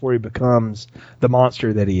him before he becomes the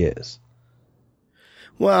monster that he is.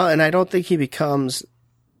 Well, and I don't think he becomes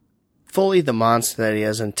fully the monster that he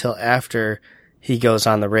is until after he goes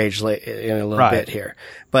on the rage in a little bit here.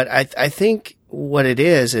 But I think what it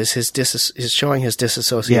is his showing his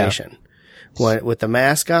disassociation. Yeah. With the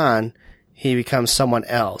mask on, he becomes someone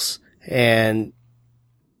else. And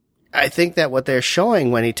I think that what they're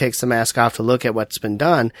showing when he takes the mask off to look at what's been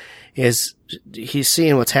done is he's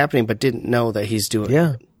seeing what's happening but didn't know that he's doing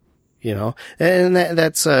it. And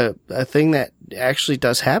that's a thing that actually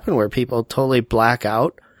does happen, where people totally black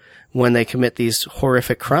out when they commit these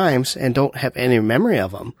horrific crimes and don't have any memory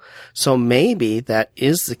of them. So maybe that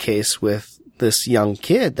is the case with this young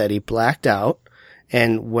kid, that he blacked out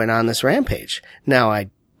and went on this rampage. Now,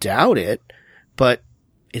 I doubt it, but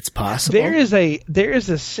it's possible. There is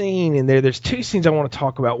a scene in there. There's two scenes I want to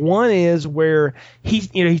talk about. One is where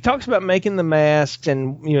he talks about making the masks,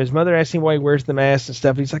 and his mother asks him why he wears the mask and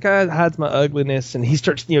stuff. He's like, "It hides my ugliness," and he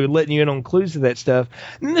starts letting you in on clues to that stuff.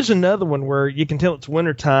 And then there's another one where you can tell it's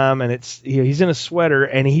wintertime, and it's he's in a sweater,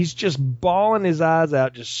 and he's just bawling his eyes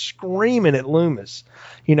out, just screaming at Loomis,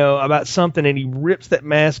 about something, and he rips that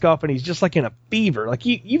mask off, and he's just like in a fever. Like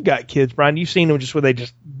you've got kids, Brian. You've seen them just where they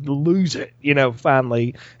just lose it,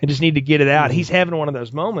 finally, and just need to get it out. Mm-hmm. He's having one of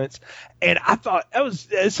those moments, and I thought that was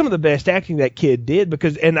some of the best acting that kid did,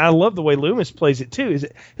 and I love the way Loomis plays it too.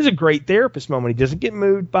 It's a great therapist moment. He doesn't get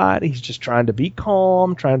moved by it. He's just trying to be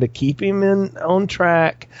calm, trying to keep him on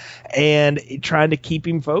track, and trying to keep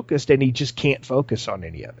him focused, and he just can't focus on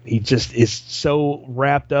any of it. He just is so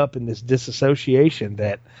wrapped up in this disassociation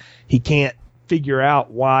that he can't figure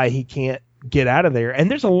out why he can't get out of there. And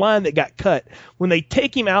there's a line that got cut when they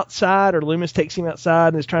take him outside, or Loomis takes him outside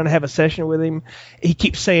and is trying to have a session with him. He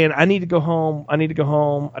keeps saying, "I need to go home. I need to go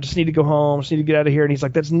home. I just need to go home. I just need to get out of here." And he's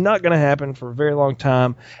like, "That's not going to happen for a very long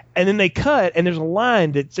time." And then they cut, and there's a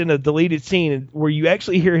line that's in a deleted scene where you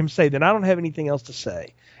actually hear him say, "Then I don't have anything else to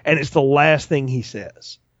say." And it's the last thing he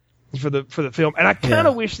says for the film. And I kind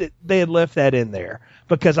of wish that they had left that in there,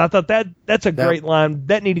 because I thought that's a great line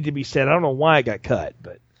that needed to be said. I don't know why it got cut,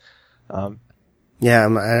 but I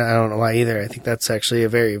don't know why either. I think that's actually a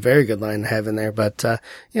very, very good line to have in there. But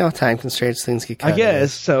time constraints, things get cut. I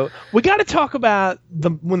guess so. We got to talk about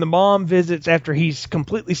when the mom visits after he's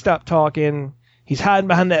completely stopped talking. He's hiding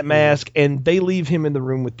behind that mask, and they leave him in the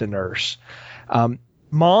room with the nurse.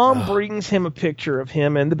 Mom brings him a picture of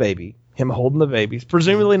him and the baby, him holding the baby,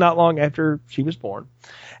 presumably not long after she was born,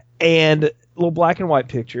 and a little black and white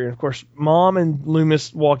picture. And of course, Mom and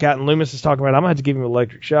Loomis walk out, and Loomis is talking about, "I'm going to have to give him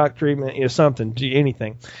electric shock treatment, something,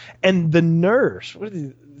 anything." And the nurse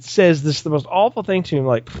says this, the most awful thing to him,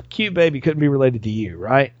 like, "Cute baby, couldn't be related to you,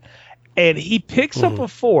 right?" And he picks up a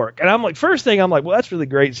fork, and I'm like, first thing, I'm like, well, that's really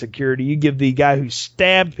great security. You give the guy who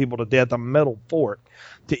stabbed people to death a metal fork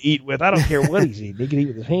to eat with. I don't care what he's eating. He can eat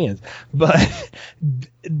with his hands. But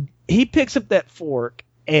he picks up that fork,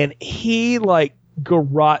 and he,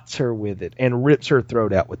 garrots her with it and rips her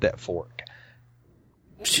throat out with that fork.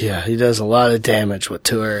 Yeah, he does a lot of damage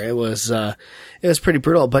to her. It was pretty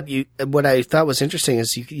brutal. But what I thought was interesting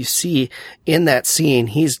is you see in that scene,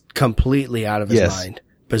 he's completely out of his mind.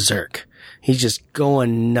 Berserk. He's just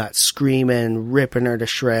going nuts, screaming, ripping her to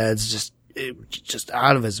shreds, just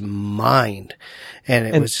out of his mind. And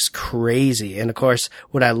it was just crazy. And of course,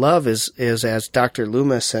 what I love is as Dr.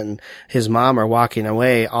 Loomis and his mom are walking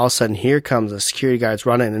away, all of a sudden here comes the security guards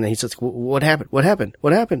running, and he's like, "What happened? What happened?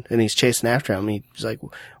 What happened?" And he's chasing after him. He's like,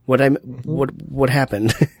 what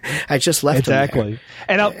happened? I just left him there.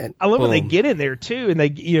 And I love when they get in there too, and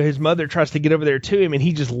his mother tries to get over there to him, and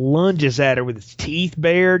he just lunges at her with his teeth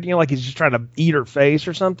bared, like he's just trying to eat her face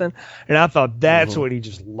or something. And I thought that's when he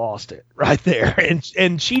just lost it right there,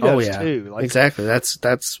 and she does too. Exactly.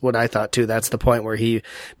 That's what I thought too. That's the point where he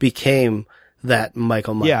became that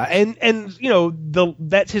Michael Myers. Yeah, and you know,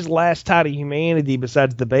 that's his last tie to humanity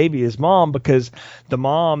besides the baby, his mom, because the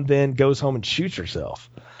mom then goes home and shoots herself.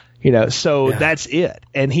 You know, so that's it.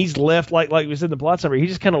 And he's left, like it was in the plot summary, he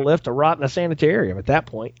just kind of left to rot in a sanitarium at that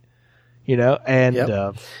point. You know, and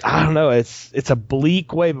I don't know, it's a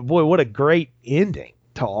bleak way, but boy, what a great ending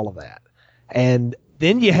to all of that. And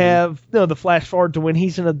then you have, you know, the flash forward to when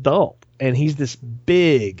he's an adult, and he's this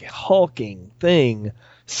big, hulking thing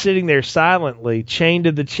sitting there silently, chained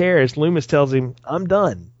to the chair as Loomis tells him, I'm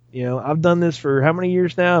done. You know, I've done this for how many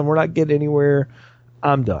years now, and we're not getting anywhere.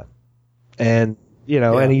 I'm done. And, you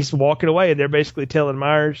know, and he's walking away, and they're basically telling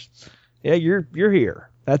Myers, yeah, you're here.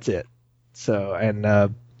 That's it. So,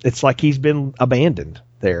 and it's like he's been abandoned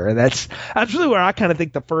there. And that's really where I kind of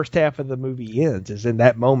think the first half of the movie ends, is in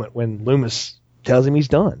that moment when Loomis tells him he's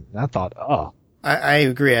done. And I thought, I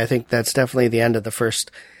agree. I think that's definitely the end of the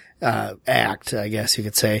first act, I guess you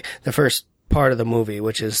could say, the first part of the movie,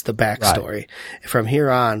 which is the backstory. Right. From here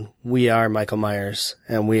on, we are Michael Myers,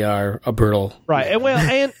 and we are a brutal right.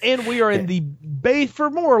 Man. And we are in the for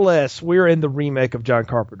more or less, we're in the remake of John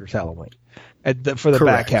Carpenter's Halloween for the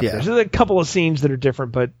back half. There's a couple of scenes that are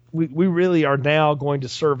different, but we really are now going to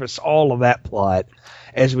service all of that plot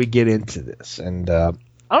as we get into this. And I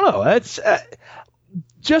don't know. That's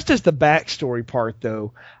just as the backstory part,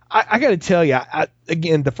 though. I got to tell you,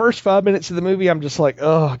 again, the first 5 minutes of the movie, I'm just like,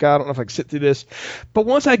 oh God, I don't know if I can sit through this. But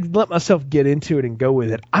once I let myself get into it and go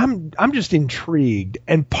with it, I'm just intrigued.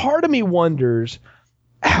 And part of me wonders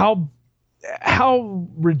how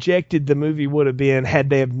rejected the movie would have been had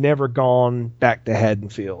they have never gone back to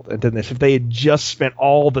Haddonfield and done this. If they had just spent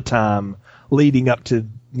all the time leading up to,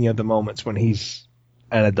 you know, the moments when he's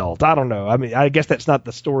an adult. I don't know. I mean, I guess that's not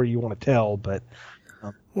the story you want to tell, but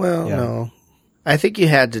no. I think you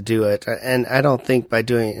had to do it, and I don't think by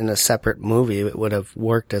doing it in a separate movie it would have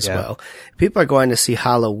worked as well. People are going to see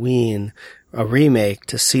Halloween, a remake,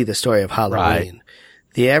 to see the story of Halloween.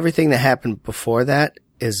 Right. Everything that happened before that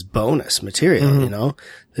is bonus material, you know?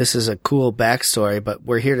 This is a cool backstory, but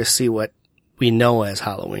we're here to see what we know as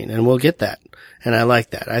Halloween, and we'll get that. And I like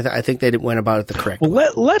that. I think they went about it the correct way.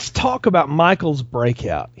 Let's talk about Michael's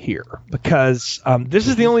breakout here, because this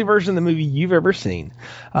is the only version of the movie you've ever seen.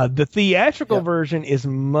 The theatrical version is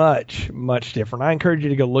much, much different. I encourage you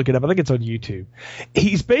to go look it up. I think it's on YouTube.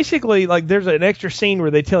 He's basically, like, there's an extra scene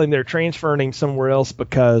where they tell him they're transferring him somewhere else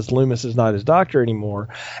because Loomis is not his doctor anymore,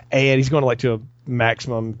 and he's going to a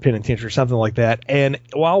maximum penitentiary or something like that. And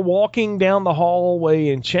while walking down the hallway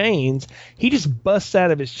in chains, he just busts out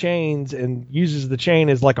of his chains and uses the chain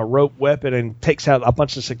as like a rope weapon and takes out a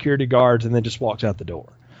bunch of security guards and then just walks out the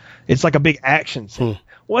door. It's like a big action scene.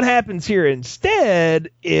 What happens here instead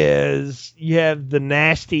is you have the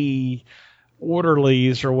nasty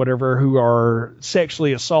orderlies or whatever who are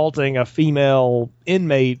sexually assaulting a female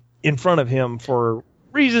inmate in front of him for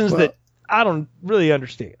reasons that I don't really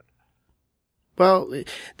understand. Well,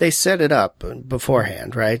 they set it up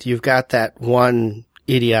beforehand, right? You've got that one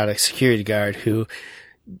idiotic security guard who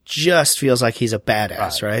just feels like he's a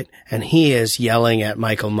badass, right? And he is yelling at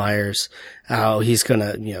Michael Myers, how he's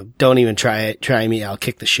gonna, you know, don't even try me. I'll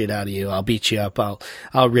kick the shit out of you. I'll beat you up.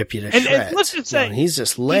 I'll rip you to shreds. And let's just say, he's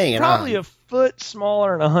just laying it on. He's probably a foot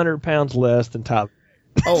smaller and 100 pounds less than Tyler.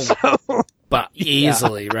 Oh, but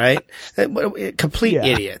easily, right? Complete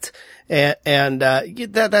idiot. And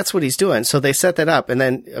that's what he's doing. So they set that up. And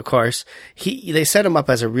then, of course, they set him up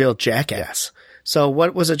as a real jackass. So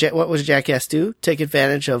what was a jackass do? Take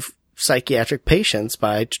advantage of psychiatric patients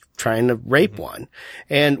by trying to rape one.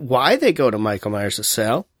 And why they go to Michael Myers'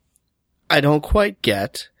 cell, I don't quite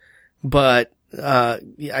get, but,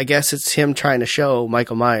 I guess it's him trying to show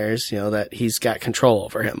Michael Myers, you know, that he's got control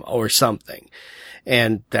over him or something.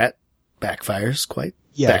 And that backfires quite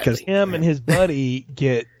badly. Because him and his buddy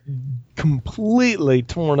get completely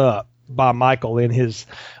torn up by Michael in his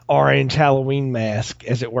orange Halloween mask,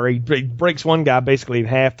 as it were. He breaks one guy basically in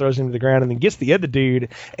half, throws him to the ground, and then gets the other dude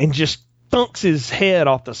and just thunks his head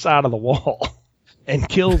off the side of the wall and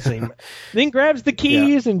kills him. Then grabs the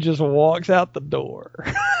keys and just walks out the door.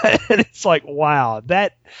 And it's like, wow,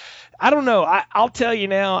 that... I don't know. I'll tell you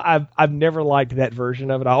now, I've never liked that version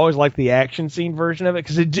of it. I always liked the action scene version of it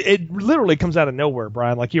because it literally comes out of nowhere,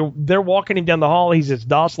 Brian. Like they're walking him down the hall. He's as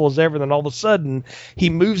docile as ever. Then all of a sudden he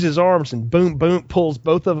moves his arms and boom, boom, pulls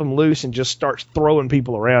both of them loose and just starts throwing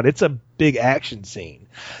people around. It's a big action scene.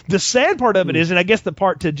 The sad part of it is, and I guess the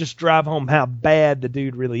part to just drive home how bad the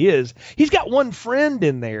dude really is, he's got one friend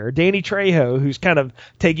in there, Danny Trejo, who's kind of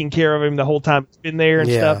taking care of him the whole time he's been there and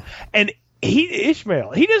stuff. And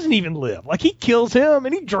Ishmael, he doesn't even live. Like, he kills him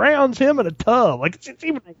and he drowns him in a tub. Like, it's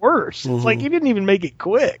even worse. It's like he didn't even make it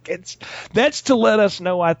quick. That's to let us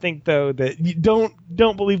know, I think, though, that you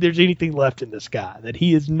don't believe there's anything left in this guy, that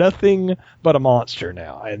he is nothing but a monster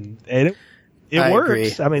now. And it works.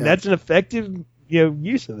 Agree. I mean, that's an effective,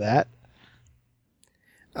 use of that.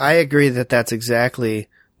 I agree that that's exactly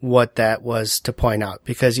what that was to point out,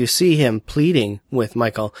 because you see him pleading with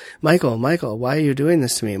Michael, why are you doing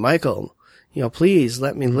this to me? Michael, please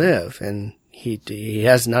let me live. And he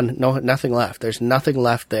has nothing left. There's nothing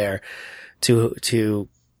left there to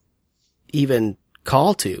even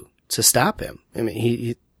call to stop him. I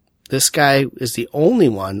mean, this guy is the only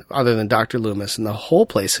one other than Dr. Loomis in the whole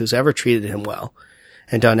place who's ever treated him well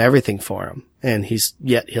and done everything for him. And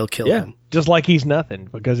he'll kill him. Just like he's nothing,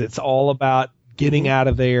 because it's all about getting out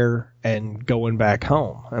of there and going back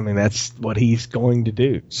home. I mean, that's what he's going to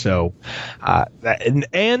do. So, and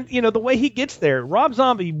the way he gets there, Rob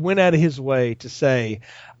Zombie went out of his way to say,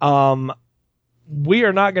 we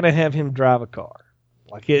are not going to have him drive a car.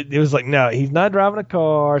 Like, it was like, no, he's not driving a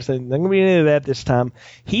car. So there's not going to be any of that this time.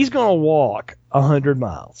 He's going to walk 100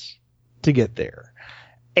 miles to get there.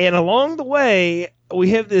 And along the way,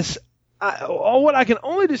 we have this, what I can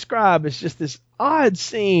only describe is just this odd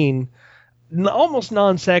scene, almost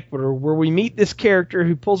non sequitur, where we meet this character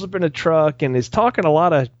who pulls up in a truck and is talking a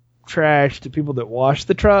lot of trash to people that wash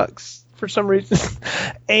the trucks for some reason.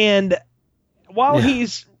 And while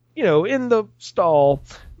he's, in the stall,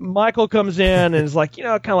 Michael comes in and is like,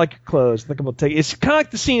 kind of like your clothes. I think I'm going to take it. It's kind of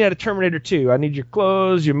like the scene out of Terminator 2. I need your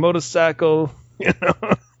clothes, your motorcycle,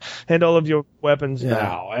 and all of your weapons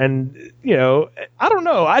now. And, I don't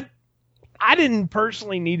know. I didn't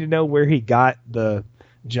personally need to know where he got the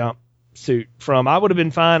jump suit from. I would have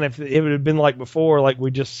been fine if it would have been like before, like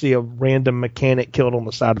we just see a random mechanic killed on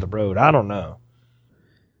the side of the road. I don't know.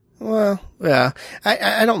 Well, yeah,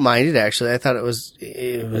 I don't mind it, actually. I thought it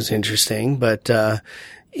was interesting, but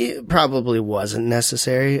it probably wasn't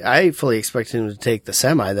necessary. I fully expected him to take the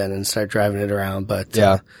semi then and start driving it around, but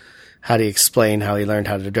how do you explain how he learned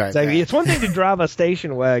how to drive exactly. that? It's one thing to drive a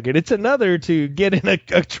station wagon. It's another to get in a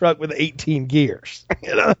truck with 18 gears.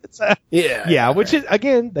 Which is,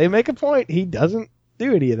 again, they make a point. He doesn't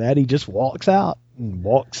do any of that. He just walks out and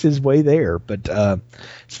walks his way there. But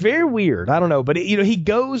it's very weird. I don't know. But, he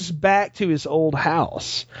goes back to his old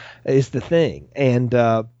house is the thing. And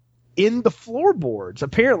in the floorboards,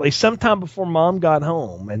 apparently sometime before Mom got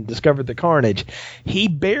home and discovered the carnage, he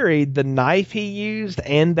buried the knife he used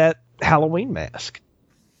and that Halloween mask.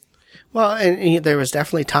 Well, and there was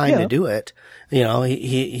definitely time to do it. We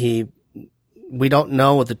don't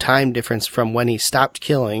know the time difference from when he stopped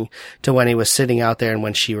killing to when he was sitting out there and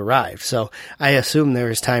when she arrived. So I assume there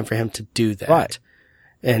was time for him to do that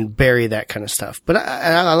and bury that kind of stuff. But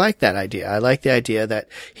I like that idea. I like the idea that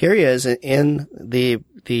here he is in the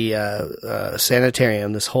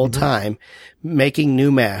sanitarium this whole time, making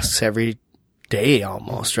new masks every day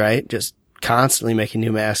almost, right? Just constantly making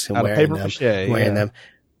new masks and wearing them.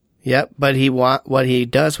 Yep. But what he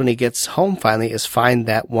does when he gets home finally is find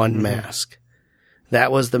that one mask.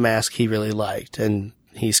 That was the mask he really liked, and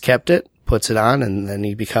he's kept it, puts it on, and then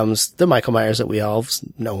he becomes the Michael Myers that we all have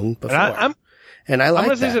known before. And I like that. I'm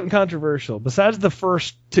going to say something controversial. Besides the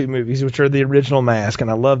first two movies, which are the original mask, and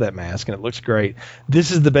I love that mask, and it looks great, this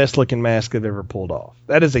is the best-looking mask they've ever pulled off.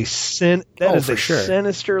 That is a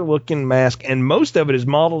sinister-looking mask, and most of it is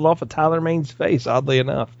modeled off of Tyler Maine's face, oddly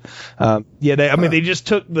enough. They just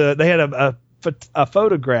took they had a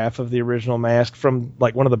photograph of the original mask from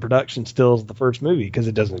like one of the production stills of the first movie because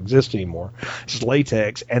it doesn't exist anymore. It's just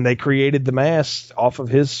latex, and they created the mask off of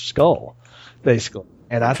his skull, basically.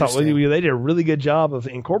 And I thought they did a really good job of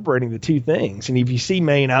incorporating the two things. And if you see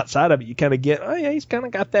Maine outside of it, you kind of get, he's kind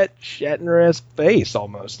of got that Shatner-esque face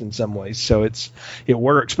almost in some ways. So it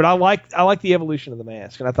works. But I like the evolution of the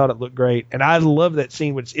mask, and I thought it looked great. And I love that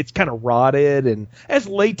scene which it's kind of rotted, and as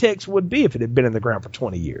latex would be if it had been in the ground for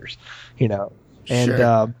 20 years,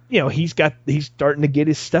 And he's starting to get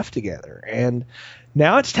his stuff together. And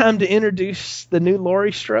now it's time to introduce the new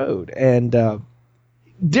Laurie Strode, and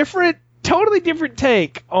totally different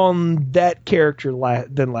take on that character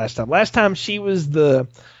than last time. Last time she was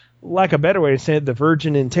like a better way to say it, the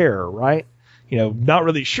virgin in terror, right? Not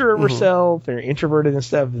really sure of herself, very introverted and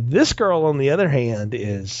stuff. This girl, on the other hand,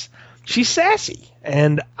 she's sassy.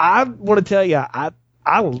 And I want to tell you,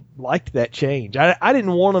 I liked that change. I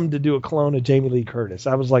didn't want him to do a clone of Jamie Lee Curtis.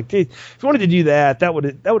 I was like, dude, if you wanted to do that would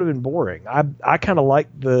have been boring. I kind of like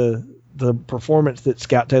the performance that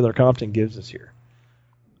Scout Taylor Compton gives us here.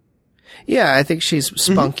 Yeah, I think she's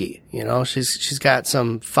spunky. You know, she's got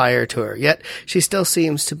some fire to her. Yet she still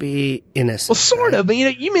seems to be innocent. Well, sort right? of. I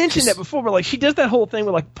mean, you mentioned that before, but like she does that whole thing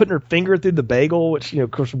with like putting her finger through the bagel, which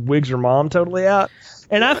of course wigs her mom totally out.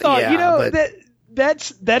 And I thought,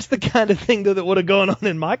 that's the kind of thing though that would have gone on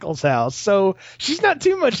in Michael's house. So she's not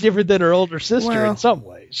too much different than her older sister in some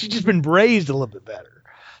ways. She's just been raised a little bit better.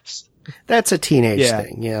 That's a teenage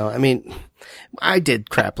thing, you know. I mean, I did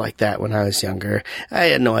crap like that when I was younger. I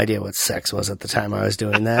had no idea what sex was at the time I was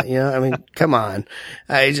doing that, you know. I mean, come on.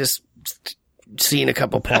 I just seen a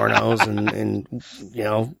couple pornos and you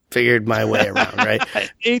know, figured my way around, right?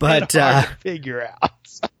 But hard to figure out.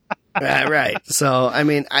 Right. So, I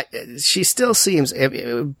mean, she still seems,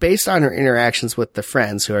 based on her interactions with the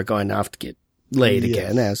friends who are going off to get laid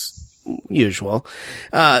again, as usual,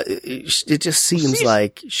 it just seems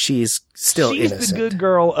like she's still innocent. She's the good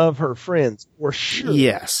girl of her friends, for sure.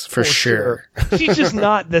 Yes, for sure. She's just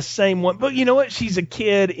not the same one. But you know what? She's a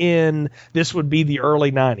kid this would be the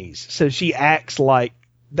early 90s. So she acts like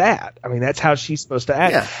that. I mean, that's how she's supposed to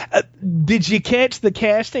act. Yeah. Did you catch the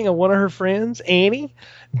casting of one of her friends, Annie?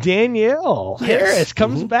 Danielle Harris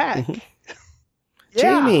comes back.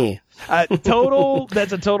 Jamie. That's a total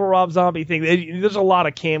Rob Zombie thing. There's a lot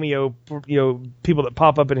of cameo, people that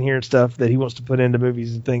pop up in here and stuff that he wants to put into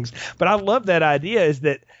movies and things. But I love that idea is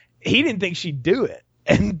that he didn't think she'd do it.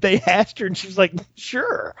 And they asked her and she was like,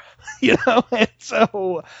 sure, and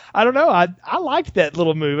so I don't know. I liked that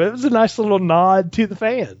little move. It was a nice little nod to the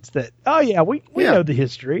fans that, we know the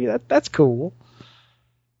history. That's cool.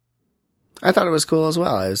 I thought it was cool as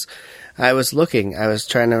well. I was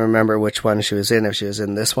trying to remember which one she was in, if she was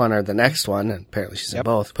in this one or the next one, and apparently she's in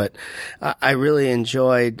both, but I really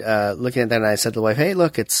enjoyed looking at that, and I said to the wife, hey,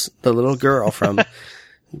 look, it's the little girl from,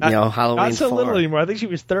 Halloween Not so 4. little anymore. I think she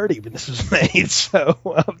was 30 when this was made, so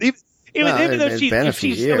even though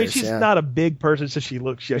she's not a big person, so she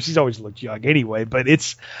looks young. She's always looked young anyway, but I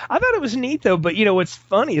thought it was neat though, but what's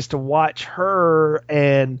funny is to watch her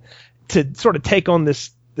and to sort of take on this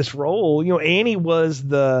role. Annie was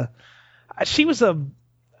she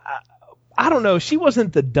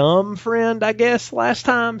wasn't the dumb friend, I guess, last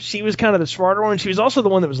time. She was kind of the smarter one. She was also the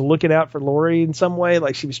one that was looking out for Laurie in some way,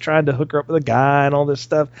 like she was trying to hook her up with a guy and all this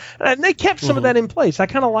stuff. And they kept some of that in place. I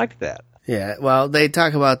kind of liked that. Yeah, well, they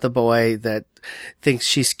talk about the boy that thinks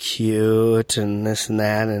she's cute and this and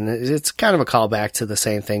that, and it's kind of a callback to the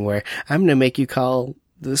same thing where I'm going to make you call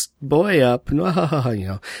this boy up,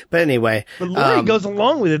 But anyway. But Laurie goes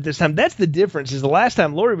along with it this time. That's the difference, is the last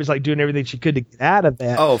time Laurie was like doing everything she could to get out of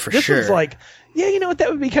that. Oh, for sure. This was like, you know what,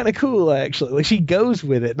 that would be kind of cool, actually. Like, she goes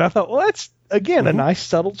with it. And I thought, well, that's, again, a nice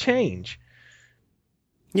subtle change.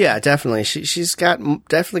 Yeah, definitely. She's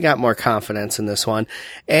definitely got more confidence in this one.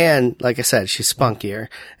 And like I said, she's spunkier.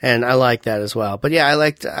 And I like that as well. But yeah, I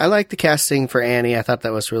liked the casting for Annie. I thought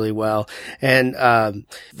that was really well. And,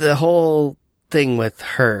 the whole thing with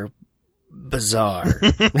her, bizarre.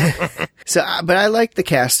 So, but I like the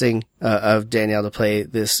casting of Danielle to play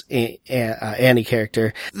this Annie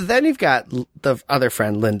character. Then you've got the other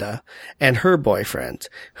friend, Linda, and her boyfriend,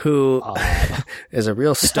 who is a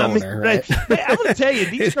real stoner, right? I'm going to tell you,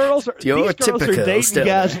 these girls are dating stoner.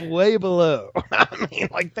 Guys way below. I mean,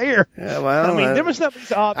 like there must not be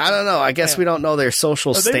options. I don't know. I guess we don't know their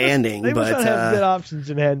social standing, they but must not have good options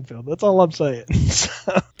in Haddonfield. That's all I'm saying.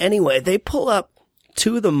 Anyway, they pull up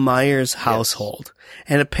to the Myers household. Yes.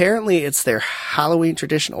 And apparently it's their Halloween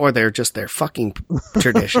tradition, or they're just their fucking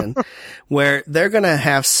tradition, where they're going to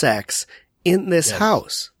have sex in this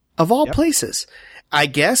house of all places. I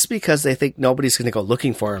guess because they think nobody's going to go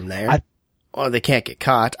looking for them there, or they can't get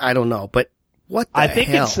caught. I don't know. But what the hell? I think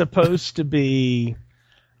it's supposed to be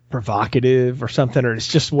provocative or something, or it's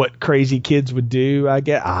just what crazy kids would do, I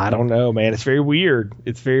guess. I don't know, man. It's very weird.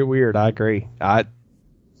 I agree.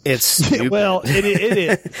 It's stupid. Well, it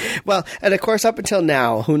is. Well, and of course, up until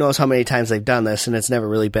now, who knows how many times they've done this, and it's never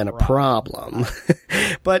really been a problem.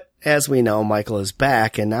 But as we know, Michael is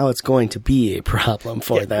back, and now it's going to be a problem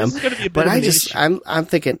for them. This is going to be a bit but of an issue. I'm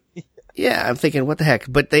thinking, what the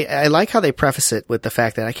heck? But I like how they preface it with the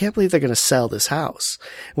fact that I can't believe they're going to sell this house.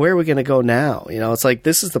 Where are we going to go now? It's like,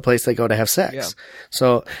 this is the place they go to have sex. Yeah.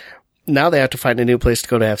 So now they have to find a new place to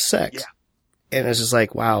go to have sex. Yeah. And it's just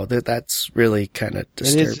like, wow, that's really kind of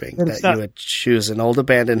disturbing that you would choose an old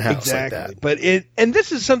abandoned house like that. But and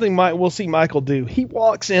this is something we'll see Michael do. He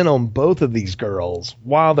walks in on both of these girls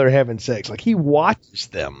while they're having sex. Like, he watches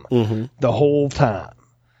them the whole time,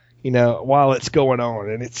 while it's going on.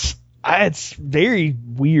 And it's very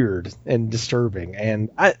weird and disturbing.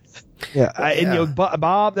 And Bob,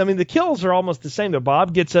 I mean, the kills are almost the same though.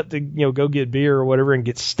 Bob gets up to, go get beer or whatever and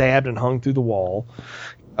gets stabbed and hung through the wall.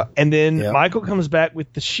 And then Michael comes back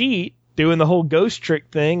with the sheet, doing the whole ghost trick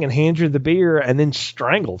thing, and hands her the beer, and then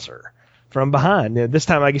strangles her from behind. Now, this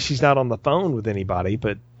time, I guess she's not on the phone with anybody,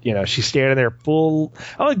 but she's standing there full.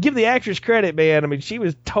 I'll give the actress credit, man. I mean, she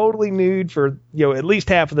was totally nude for at least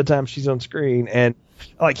half of the time she's on screen, and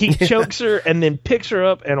like he chokes her and then picks her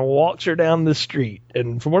up and walks her down the street.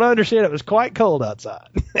 And from what I understand, it was quite cold outside.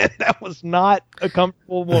 That was not a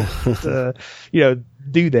comfortable moment to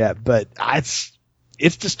do that, but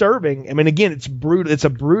it's disturbing. I mean, again, it's brutal. It's a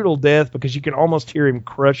brutal death because you can almost hear him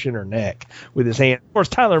crushing her neck with his hand. Of course,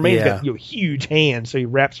 Tyler Mane's got huge hands, so he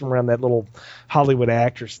wraps them around that little Hollywood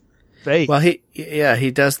actress face. Well,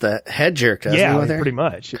 he does the head jerk, doesn't he? With her? Pretty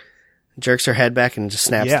much. Jerks her head back and just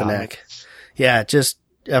snaps the neck. Yeah, just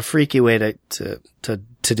a freaky way to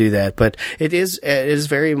do that. But it is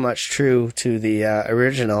very much true to the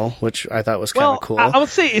original, which I thought was kind of cool. I would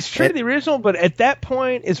say it's true to the original, but at that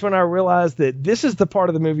point is when I realized that this is the part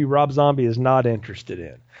of the movie Rob Zombie is not interested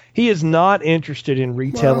in. He is not interested in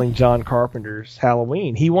retelling John Carpenter's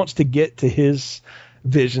Halloween. He wants to get to his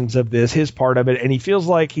visions of this, his part of it, and he feels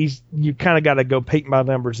like you kind of got to go paint by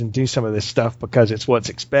numbers and do some of this stuff because it's what's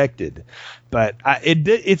expected. But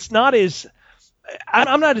it's not as...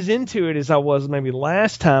 I'm not as into it as I was maybe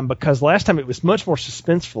last time, because last time it was much more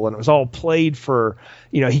suspenseful and it was all played for,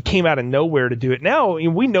 he came out of nowhere to do it. Now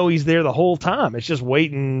we know he's there the whole time. It's just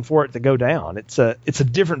waiting for it to go down. It's a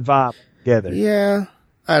different vibe together. Yeah.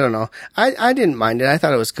 I don't know. I didn't mind it. I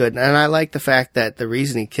thought it was good. And I like the fact that the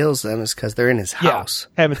reason he kills them is because they're in his house.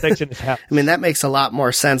 Yeah, having sex in his house. I mean, that makes a lot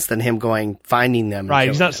more sense than him finding them. Right.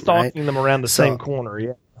 He's not stalking them around the same corner.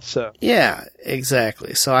 Yeah. So yeah,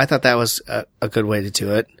 exactly. So I thought that was a good way to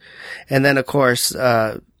do it. And then, of course,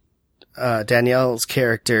 Danielle's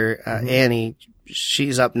character, Annie,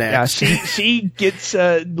 she's up next. Yeah, she gets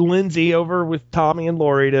Lindsay over with Tommy and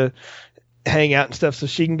Laurie to hang out and stuff so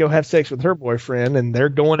she can go have sex with her boyfriend, and they're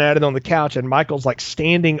going at it on the couch, and Michael's like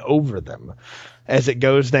standing over them as it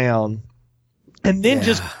goes down. And then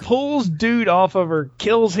just pulls dude off of her,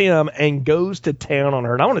 kills him, and goes to town on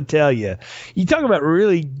her. And I want to tell you talk about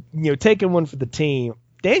really, taking one for the team.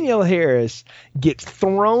 Danielle Harris gets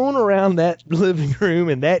thrown around that living room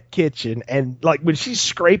and that kitchen. And like when she's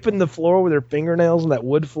scraping the floor with her fingernails on that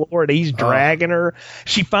wood floor and he's dragging her,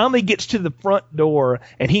 she finally gets to the front door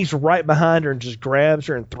and he's right behind her and just grabs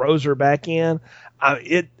her and throws her back in.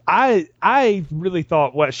 I really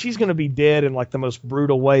thought, well, she's going to be dead in like the most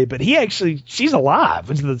brutal way, but she's alive,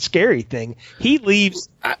 which is the scary thing. He leaves.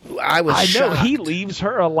 I was shocked. He leaves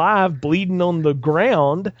her alive, bleeding on the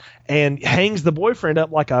ground, and hangs the boyfriend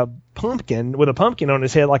up like a pumpkin with a pumpkin on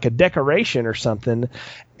his head, like a decoration or something,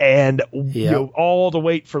 and all to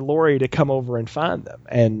wait for Laurie to come over and find them.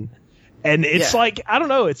 And it's like, I don't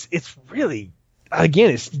know, it's really.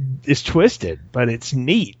 Again, it's twisted, but it's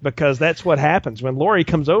neat because that's what happens when Laurie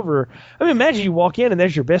comes over. I mean, imagine you walk in and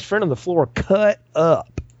there's your best friend on the floor, cut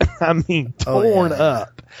up. I mean, torn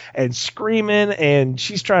up and screaming, and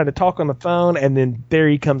she's trying to talk on the phone, and then there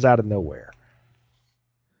he comes out of nowhere.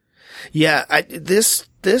 Yeah,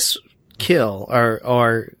 this kill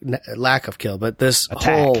or lack of kill, but this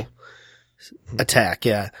whole attack,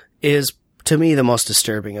 is to me the most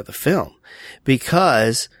disturbing of the film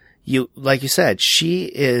because. Like you said, she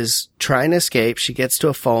is trying to escape. She gets to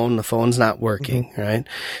a phone. The phone's not working, right?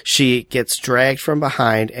 She gets dragged from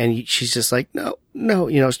behind and she's just like, no,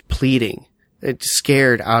 pleading. It's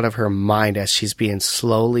scared out of her mind as she's being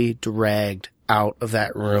slowly dragged out of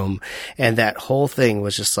that room. And that whole thing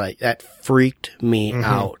was just like, that freaked me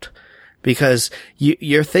out because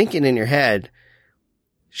you're thinking in your head,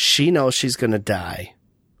 she knows she's going to die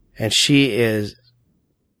and she is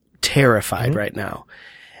terrified right now.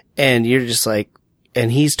 And you're just like,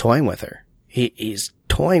 and he's toying with her. He's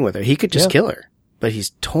toying with her. He could just kill her, but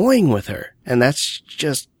he's toying with her. And that's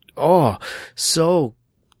just, so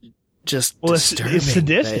just disturbing. It's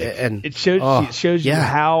sadistic. And it shows you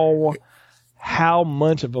how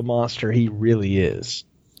much of a monster he really is.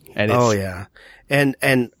 And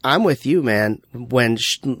And I'm with you, man. When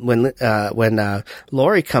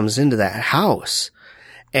Laurie comes into that house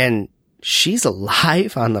and she's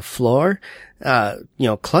alive on the floor,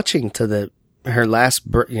 clutching to her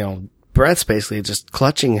last, breaths, basically just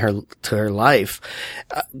clutching her to her life,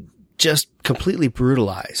 just completely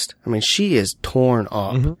brutalized. I mean, she is torn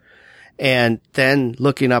up. And then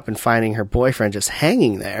looking up and finding her boyfriend just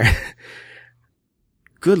hanging there.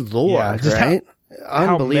 Good Lord, right?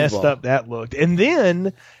 How messed up that looked. And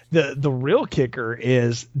then the real kicker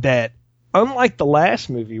is that unlike the last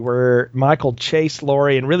movie where Michael chased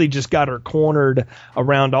Laurie and really just got her cornered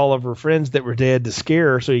around all of her friends that were dead to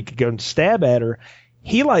scare her so he could go and stab at her,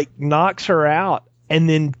 he like knocks her out and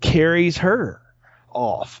then carries her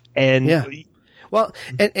off. And Yeah. Well,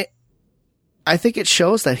 and I think it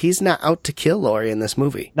shows that he's not out to kill Lori in this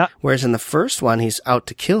movie. Whereas in the first one, he's out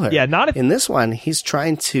to kill her. Yeah, in this one, he's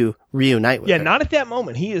trying to reunite with her. Yeah, not at that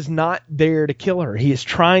moment. He is not there to kill her. He is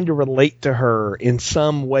trying to relate to her in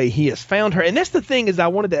some way. He has found her. And that's the thing is I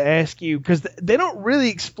wanted to ask you, because they don't really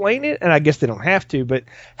explain it, and I guess they don't have to, but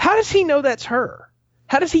how does he know that's her?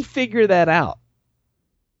 How does he figure that out?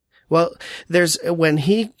 Well, there's when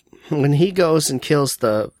he goes and kills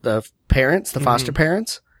the parents, the foster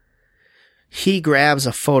parents, he grabs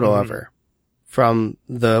a photo of her from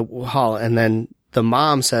the hall, and then the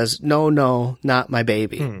mom says, "No, not my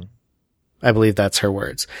baby." I believe that's her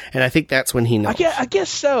words. And I think that's when he knows. I guess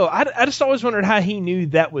so. I just always wondered how he knew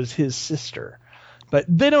that was his sister. But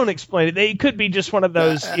they don't explain it. It could be just one of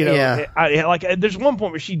those, there's one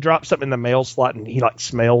point where she drops something in the mail slot and he like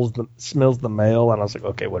smells the mail, and I was like,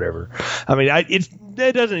 okay, whatever. I mean,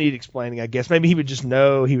 it doesn't need explaining, I guess. Maybe he would just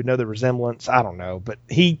know. He would know the resemblance. I don't know, but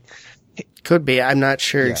he could be. I'm not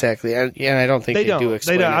sure exactly. I don't think they do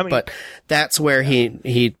explain it. I mean, but that's where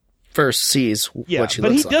he first sees what she looks like.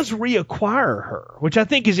 But he does reacquire her, which I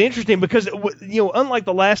think is interesting because, unlike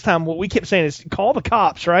the last time, what we kept saying is call the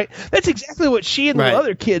cops, right? That's exactly what she and the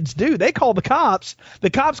other kids do. They call the cops. The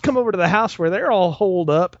cops come over to the house where they're all holed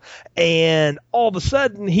up, and all of a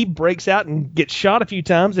sudden he breaks out and gets shot a few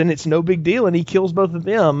times, and it's no big deal, and he kills both of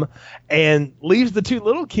them and leaves the two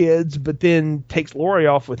little kids, but then takes Lori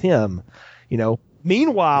off with him,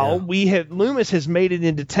 Meanwhile, Loomis has made it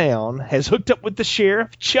into town, has hooked up with the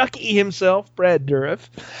sheriff, Chucky himself, Brad Dourif,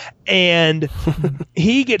 and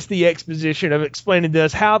he gets the exposition of explaining to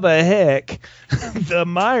us how the heck the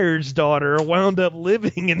Myers daughter wound up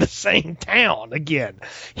living in the same town again.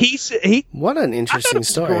 What an interesting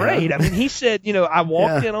story. Great. Huh? I mean, he said, I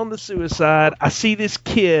walked in on the suicide. I see this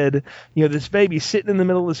kid, this baby sitting in the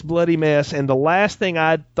middle of this bloody mess, and the last thing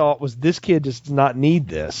I thought was this kid just does not need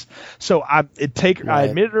this. So I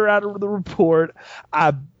admitted her out of the report.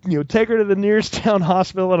 I take her to the nearest town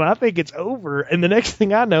hospital, and I think it's over. And the next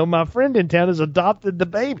thing I know, my friend in town has adopted the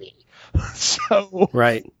baby. So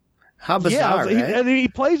how bizarre, right? He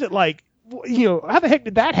plays it like, how the heck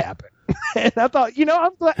did that happen? And I thought,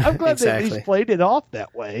 I'm glad that he's played it off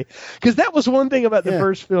that way, because that was one thing about the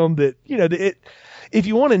first film that if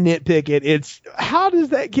you want to nitpick it, it's how does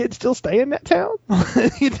that kid still stay in that town?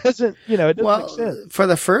 It doesn't make sense. For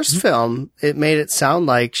the first film, it made it sound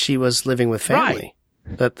like she was living with family,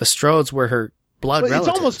 that the Strodes were her blood relatives.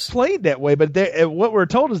 It's almost played that way, but what we're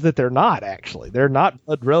told is that they're not actually. They're not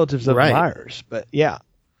blood relatives of the Myers. But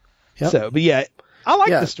So, I like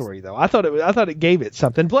the story though. I thought it gave it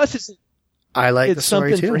something. Plus, it's the story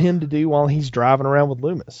something too for him to do while he's driving around with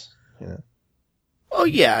Loomis. Oh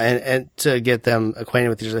yeah, and to get them acquainted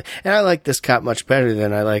with each other. And I like this cop much better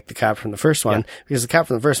than I like the cop from the first one, because the cop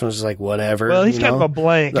from the first one was just like whatever. Well, he's kind of a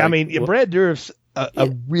blank. Like, I mean, Brad Dourif's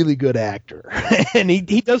a really good actor, and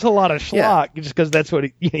he does a lot of schlock just because that's what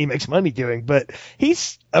he makes money doing. But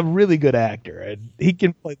he's a really good actor, and he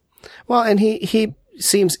can play. Well, and he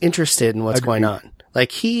seems interested in what's going on.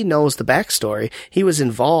 Like, he knows the backstory. He was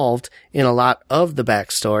involved in a lot of the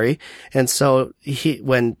backstory. And so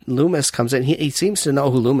when Loomis comes in, he seems to know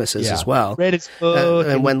who Loomis is as well. Read his book.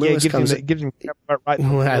 And when Loomis comes in, gives him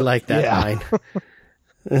I like that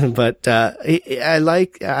line. But, I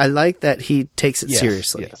like that he takes it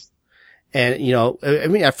seriously. Yes. And, I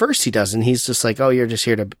mean, at first he doesn't. He's just like, oh, you're just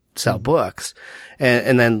here to sell books.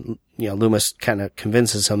 And then, Loomis kind of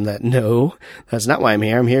convinces him that, no, that's not why I'm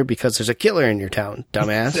here. I'm here because there's a killer in your town,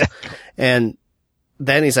 dumbass. Exactly. And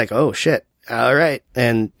then he's like, oh shit. All right.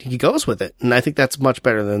 And he goes with it. And I think that's much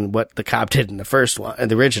better than what the cop did in the first one,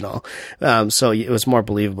 the original. So it was more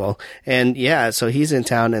believable. And so he's in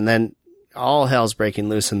town, and then all hell's breaking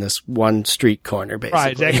loose in this one street corner, basically.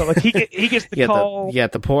 Right, exactly. Like he gets the call. You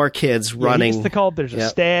got the poor kids running. He gets the call. There's a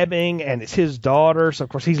stabbing, and it's his daughter. So of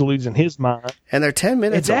course he's losing his mind. And they're 10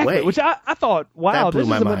 minutes away. Which I thought, wow, this is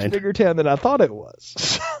a much bigger town than I thought it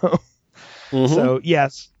was. So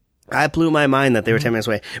yes. I blew my mind that they were 10 minutes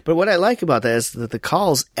away. But what I like about that is that the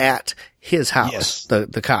call's at his house,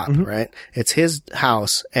 the cop, right? It's his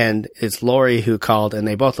house, and it's Lori who called, and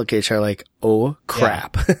they both look at each other like, oh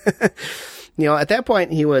crap. Yeah. At that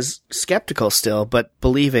point he was skeptical still, but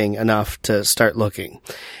believing enough to start looking.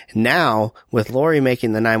 Now, with Lori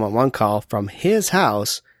making the 911 call from his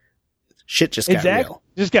house, shit just got real.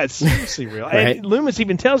 Just got seriously real. Right? And Loomis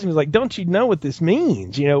even tells him, he's like, don't you know what this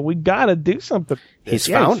means? We got to do something. He's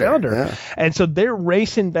found her. Yeah. And so they're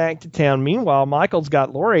racing back to town. Meanwhile, Michael's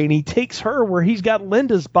got Lori, and he takes her where he's got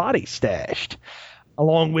Linda's body stashed.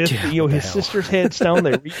 along with his sister's headstone.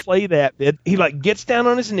 They replay that bit. He like gets down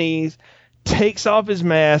on his knees, takes off his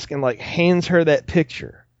mask, and like hands her that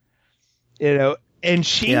picture. And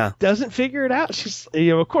she doesn't figure it out. She's,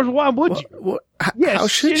 of course, why would you? How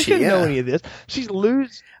should she didn't know any of this.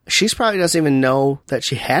 She's probably doesn't even know that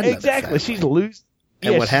she had another exactly. family.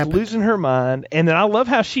 She's losing her mind. And then I love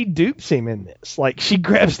how she dupes him in this. Like, she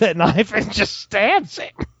grabs that knife and just stabs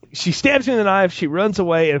him. She stabs him with the knife. She runs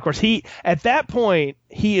away. And, of course, at that point,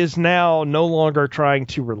 he is now no longer trying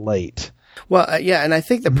to relate. Well, and I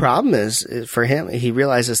think the problem is, for him, he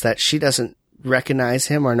realizes that she doesn't recognize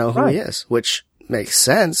him or know who he is, which makes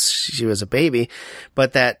sense. She was a baby.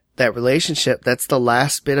 But that relationship, that's the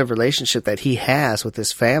last bit of relationship that he has with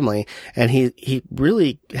his family. And he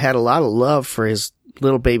really had a lot of love for his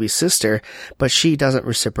little baby sister, but she doesn't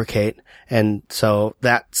reciprocate. And so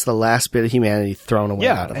that's the last bit of humanity thrown away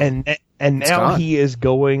out of him. And now he is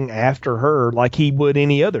going after her like he would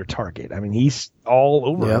any other target. I mean, he's all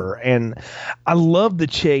over her. And I love the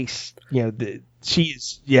chase,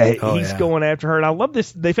 he's going after her. And I love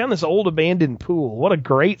this. They found this old abandoned pool. What a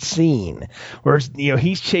great scene where,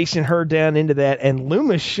 he's chasing her down into that, and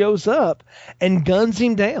Loomis shows up and guns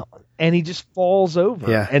him down, and he just falls over.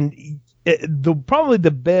 Yeah. And probably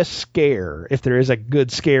the best scare, if there is a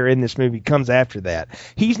good scare in this movie, comes after that.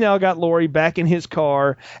 He's now got Laurie back in his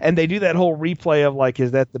car, and they do that whole replay of like,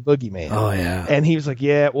 is that the boogeyman? Oh yeah. And he was like,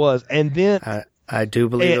 yeah, it was. And then I do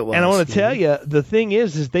believe it was. And I want to tell you, the thing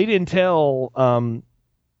is they didn't tell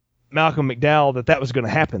Malcolm McDowell that was going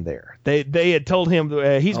to happen there. They had told him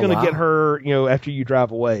he's going to get her, after you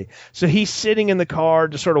drive away. So he's sitting in the car,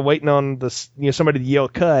 just sort of waiting on somebody to yell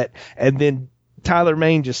cut, and then Tyler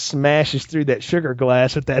Mane just smashes through that sugar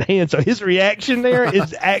glass with that hand. So his reaction there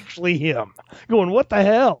is actually him going, "What the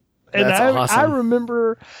hell?" And awesome. I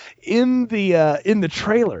remember in the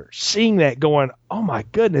trailer seeing that, going, "Oh my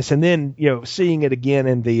goodness!" And then seeing it again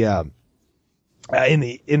in the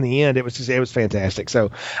end, it was fantastic. So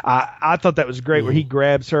I thought that was great, where he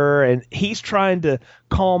grabs her and he's trying to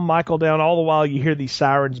calm Michael down. All the while you hear these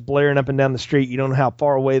sirens blaring up and down the street. You don't know how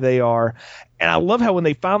far away they are. And I love how when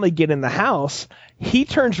they finally get in the house, he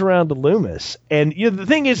turns around to Loomis. And the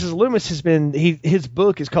thing is Loomis has been, his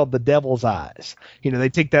book is called The Devil's Eyes. They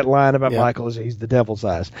take that line about Michael as he's the Devil's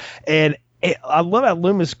Eyes. And I love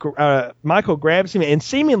how Michael grabs him and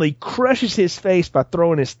seemingly crushes his face by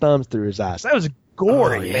throwing his thumbs through his eyes. That was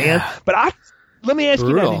gory, man. But let me ask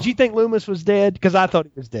you now, did you think Loomis was dead? Because I thought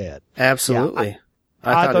he was dead. Absolutely. Yeah,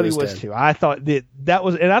 I thought he was too. I thought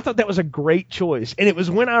that was a great choice. And it was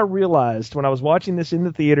when I realized, when I was watching this in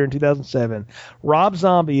the theater in 2007, Rob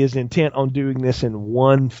Zombie is intent on doing this in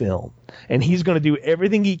one film. And he's going to do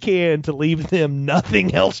everything he can to leave them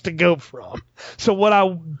nothing else to go from. So what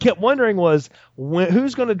I kept wondering was,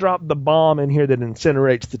 who's going to drop the bomb in here that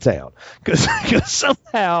incinerates the town? Because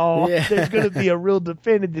somehow there's going to be a real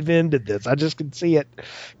definitive end to this. I just can see it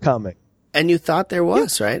coming. And you thought there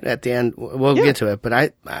was, right? At the end, we'll get to it. But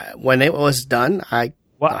I when it was done, I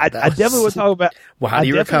definitely want to talk about. Well, how do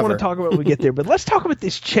you recover? I definitely want to talk about when we get there. But let's talk about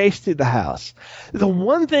this chase through the house. The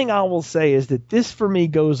one thing I will say is that this, for me,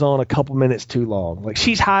 goes on a couple minutes too long. Like,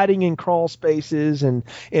 she's hiding in crawl spaces and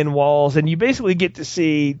in walls, and you basically get to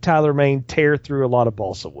see Tyler Mane tear through a lot of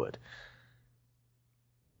balsa wood.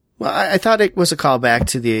 Well, I thought it was a callback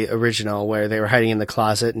to the original where they were hiding in the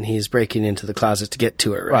closet and he's breaking into the closet to get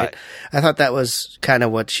to it, right? I thought that was kind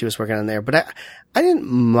of what she was working on there, but I didn't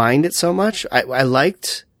mind it so much. I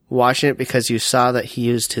liked watching it because you saw that he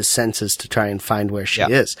used his senses to try and find where she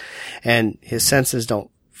is. And his senses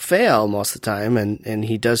don't fail most of the time, and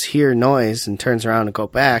he does hear noise and turns around and go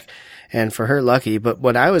back. And for her, lucky. But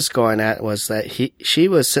what I was going at was that she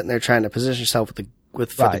was sitting there trying to position herself for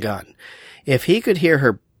the gun. If he could hear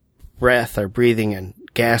her breath or breathing and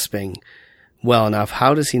gasping well enough,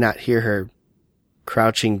 how does he not hear her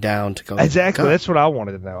crouching down to go? Exactly. That's what I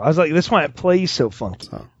wanted to know. I was like, that's why it plays so funky,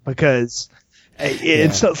 because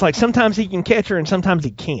it's like sometimes he can catch her and sometimes he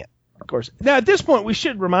can't. Of course. Now at this point, we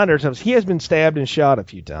should remind ourselves he has been stabbed and shot a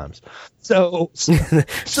few times, so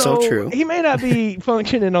true. He may not be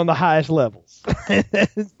functioning on the highest levels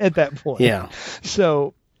at that point. Yeah.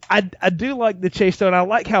 So. I do like the chase, though, and I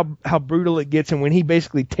like how brutal it gets. And when he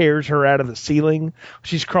basically tears her out of the ceiling,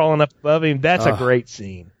 she's crawling up above him. That's a great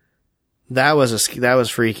scene. That was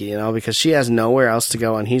freaky, because she has nowhere else to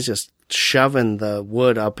go, and he's just shoving the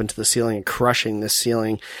wood up into the ceiling and crushing the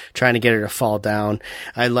ceiling, trying to get her to fall down.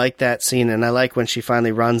 I like that scene, and I like when she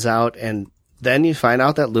finally runs out, and then you find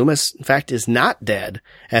out that Loomis, in fact, is not dead,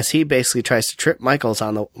 as he basically tries to trip Michael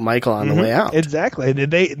on the way out. Exactly.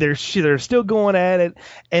 They're still going at it,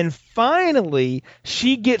 and finally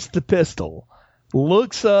she gets the pistol,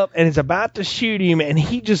 looks up and is about to shoot him, and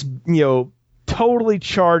he just, totally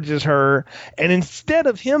charges her. And instead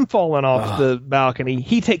of him falling off the balcony,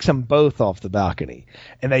 he takes them both off the balcony,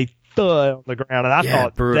 and they thud on the ground. And I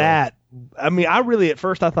thought brutal. At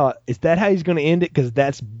first I thought, is that how he's going to end it? Because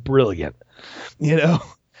that's brilliant, Yep.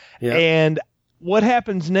 And what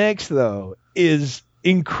happens next, though, is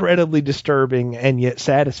incredibly disturbing and yet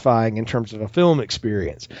satisfying in terms of a film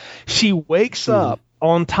experience. She wakes up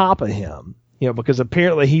on top of him, because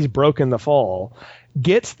apparently he's broken the fall,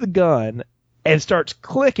 gets the gun and starts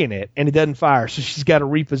clicking it, and it doesn't fire, so she's got to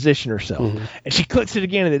reposition herself. And she clicks it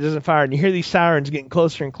again, and it doesn't fire, and you hear these sirens getting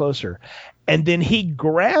closer and closer. And then he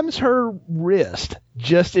grabs her wrist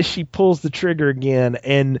just as she pulls the trigger again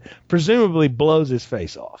and presumably blows his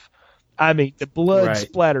face off. I mean, the blood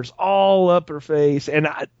splatters all up her face. And,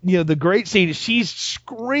 the great scene is she's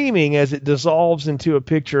screaming as it dissolves into a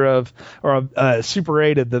picture of, or a Super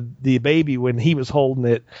 8 of the baby when he was holding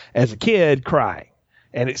it as a kid crying.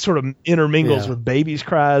 And it sort of intermingles with baby's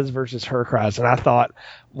cries versus her cries. And I thought,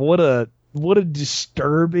 what a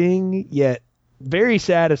disturbing yet very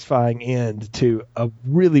satisfying end to a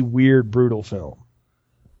really weird, brutal film.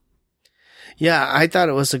 Yeah, I thought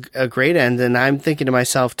it was a great end, and I'm thinking to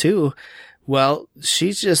myself too, well,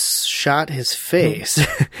 she just shot his face.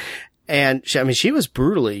 And she was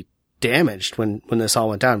brutally damaged when this all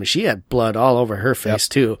went down. I mean, she had blood all over her face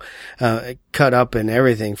too, cut up and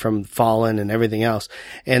everything from falling and everything else.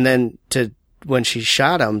 And then when she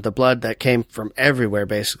shot him, the blood that came from everywhere,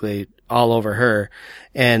 basically all over her.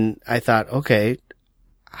 And I thought, okay,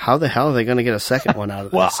 how the hell are they going to get a second one out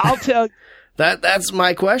of this? Well, I'll tell you. That's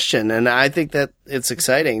my question, and I think that it's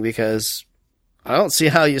exciting because I don't see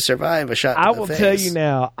how you survive a shot to the face. I will tell you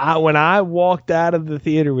now, when I walked out of the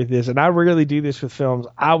theater with this, and I rarely do this with films,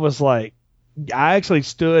 I was like, I actually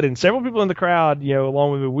stood, and several people in the crowd,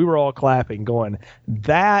 along with me, we were all clapping, going,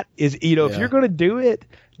 that is, if you're going to do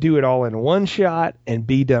it all in one shot and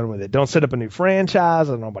be done with it. Don't set up a new franchise,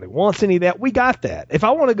 and nobody wants any of that. We got that. If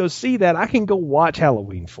I want to go see that, I can go watch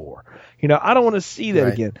Halloween 4. I don't want to see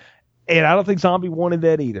that again. And I don't think Zombie wanted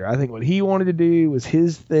that either. I think what he wanted to do was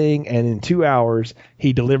his thing, and in 2 hours,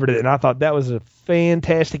 he delivered it. And I thought that was a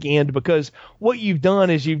fantastic end, because what you've done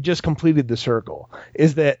is you've just completed the circle,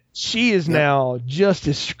 is that she is now just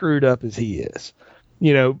as screwed up as he is,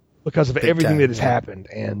 because of everything that has happened.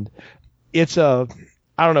 And it's a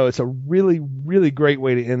really, really great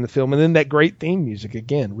way to end the film. And then that great theme music,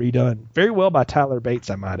 again, redone very well by Tyler Bates,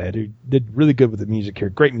 I might add, who did really good with the music here.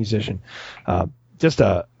 Great musician.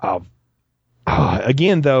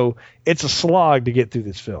 Again, though, it's a slog to get through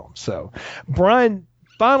this film. So, Brian,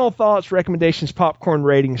 final thoughts, recommendations, popcorn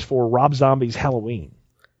ratings for Rob Zombie's Halloween.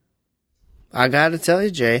 I gotta tell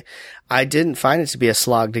you, Jay, I didn't find it to be a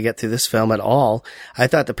slog to get through this film at all. I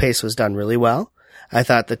thought the pace was done really well. I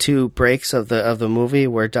thought the 2 breaks of the movie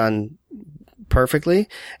were done perfectly,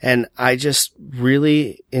 and I just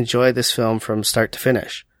really enjoyed this film from start to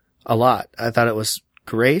finish a lot. I thought it was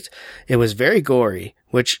great. It was very gory,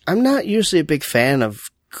 which I'm not usually a big fan of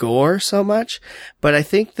gore so much, but I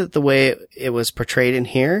think that the way it was portrayed in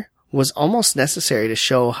here was almost necessary to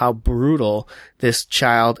show how brutal this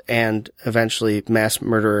child and eventually mass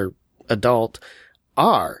murderer adult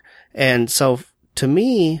are. And so to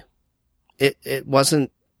me, it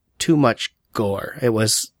wasn't too much gore. It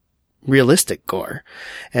was realistic gore.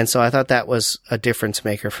 And so I thought that was a difference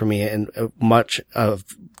maker for me in much of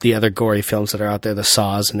the other gory films that are out there, the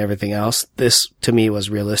Saws and everything else. This to me was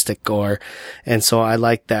realistic gore. And so I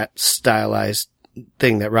liked that stylized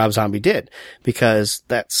thing that Rob Zombie did, because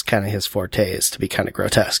that's kind of his forte, is to be kind of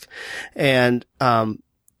grotesque. And,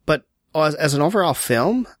 but as an overall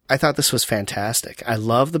film, I thought this was fantastic. I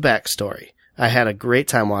love the backstory. I had a great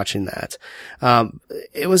time watching that.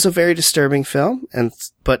 It was a very disturbing film,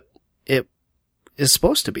 but it is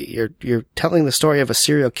supposed to be. You're telling the story of a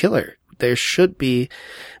serial killer. There should be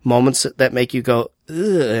moments that make you go,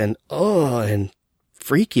 ugh, and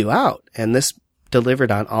freak you out. And this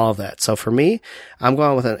delivered on all of that. So for me, I'm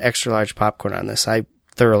going with an extra large popcorn on this. I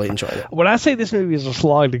thoroughly enjoyed it. When I say this movie is a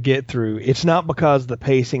slog to get through, it's not because the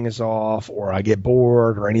pacing is off or I get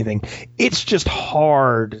bored or anything. It's just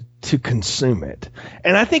hard to consume it.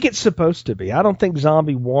 And I think it's supposed to be. I don't think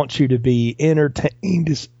Zombie wants you to be entertained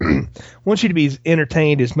as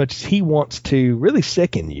much as he wants to really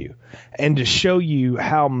sicken you and to show you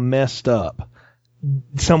how messed up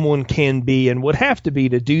someone can be and would have to be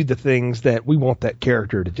to do the things that we want that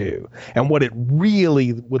character to do and what it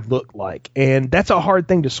really would look like. And that's a hard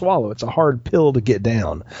thing to swallow. It's a hard pill to get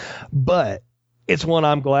down, but it's one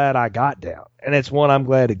I'm glad I got down, and it's one I'm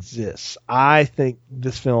glad exists. I think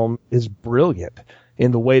this film is brilliant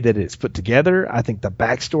in the way that it's put together. I think the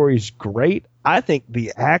backstory is great. I think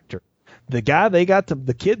the actor, the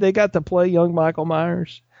kid they got to play young Michael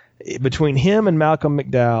Myers, between him and Malcolm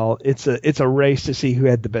McDowell, it's a race to see who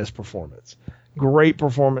had the best performance. Great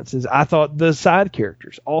performances. I thought the side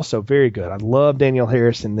characters also very good. I love Danielle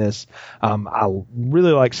Harris in this. I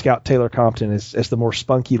really like Scout Taylor Compton as the more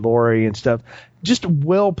spunky Laurie and stuff. Just a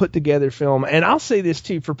well put together film. And I'll say this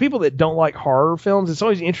too, for people that don't like horror films, it's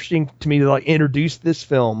always interesting to me to like introduce this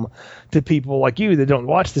film to people like you that don't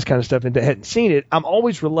watch this kind of stuff and that hadn't seen it. I'm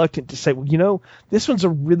always reluctant to say, well, this one's a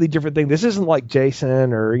really different thing. This isn't like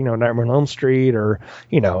Jason or, Nightmare on Elm Street or,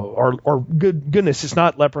 or goodness, it's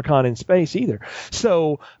not Leprechaun in Space either.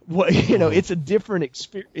 So, it's a different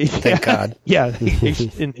experience. Thank God. Yeah,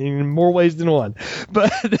 in more ways than one.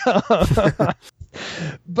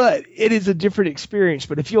 But it is a different experience.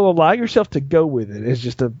 But if you'll allow yourself to go with it as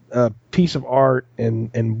just a piece of art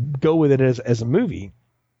and go with it as a movie,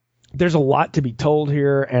 there's a lot to be told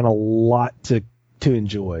here and a lot to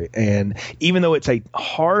enjoy. And even though it's a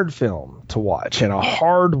hard film to watch and a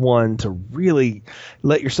hard one to really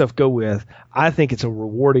let yourself go with, I think it's a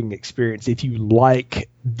rewarding experience if you like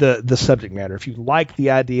the subject matter. If you like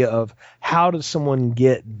the idea of how does someone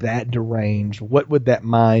get that deranged? What would that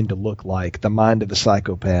mind look like? The mind of the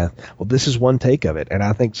psychopath. Well, this is one take of it. And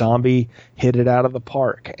I think Zombie hit it out of the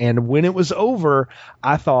park. And when it was over,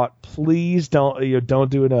 I thought, please don't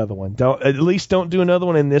do another one. At least don't do another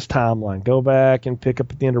one in this timeline. Go back and pick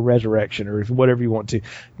up at the end of Resurrection or whatever you want to.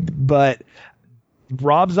 But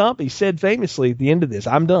Rob Zombie said famously at the end of this,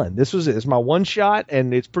 I'm done. This was it. It's my one shot,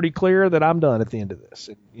 and it's pretty clear that I'm done at the end of this.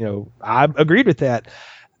 And, I agreed with that.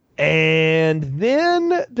 And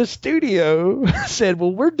then the studio said,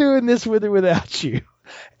 well, we're doing this with or without you.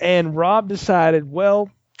 And Rob decided, well,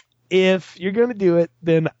 if you're going to do it,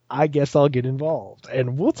 then I guess I'll get involved.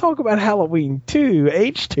 And we'll talk about Halloween 2,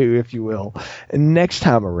 H2, if you will, next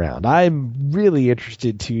time around. I'm really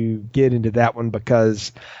interested to get into that one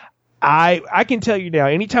because I can tell you now,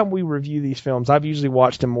 anytime we review these films, I've usually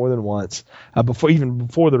watched them more than once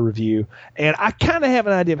before the review, and I kind of have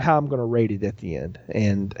an idea of how I'm going to rate it at the end.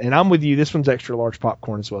 And I'm with you. This one's extra large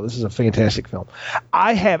popcorn as well. This is a fantastic film.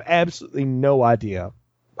 I have absolutely no idea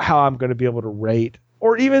how I'm going to be able to rate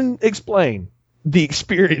or even explain the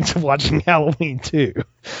experience of watching Halloween 2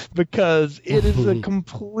 because it is a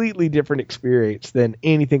completely different experience than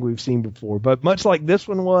anything we've seen before. But much like this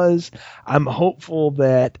one was, I'm hopeful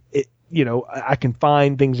that I can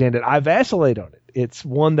find things in it. I vacillate on it. It's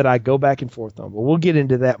one that I go back and forth on, but we'll get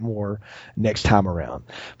into that more next time around.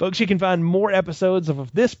 Folks, you can find more episodes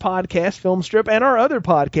of this podcast, Film Strip, and our other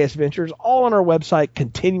podcast ventures all on our website,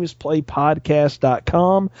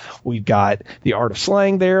 continuousplaypodcast.com. We've got The Art of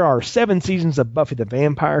Slang there, our 7 seasons of Buffy the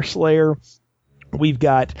Vampire Slayer. We've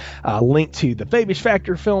got a link to the Fabish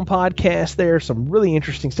Factor film podcast there. Some really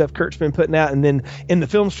interesting stuff Kurt's been putting out. And then in the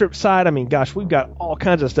Film Strip side, we've got all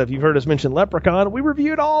kinds of stuff. You've heard us mention Leprechaun. We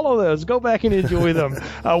reviewed all of those. Go back and enjoy them.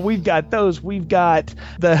 We've got those. We've got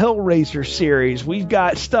the Hellraiser series. We've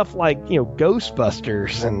got stuff like,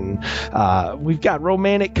 Ghostbusters. And we've got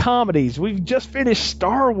romantic comedies. We've just finished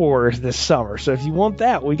Star Wars this summer. So if you want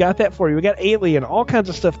that, we got that for you. We got Alien, all kinds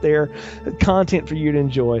of stuff there. Content for you to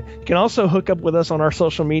enjoy. You can also hook up with us on our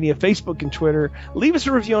social media, Facebook and Twitter. Leave us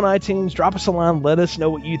a review on iTunes. Drop us a line. Let us know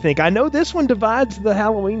what you think. I know this one divides the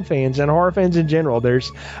Halloween fans and horror fans in general.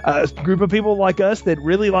 There's a group of people like us that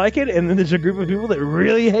really like it, and then there's a group of people that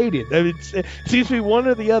really hate it. It seems to be one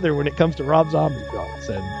or the other when it comes to Rob Zombie films.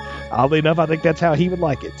 And oddly enough, I think that's how he would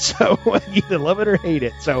like it. So either love it or hate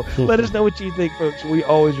it. So let us know what you think, folks. We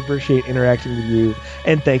always appreciate interacting with you,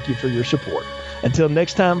 and thank you for your support. Until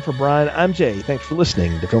next time, for Brian, I'm Jay. Thanks for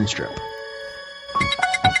listening to Film Strip.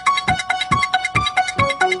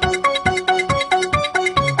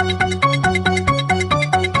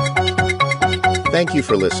 Thank you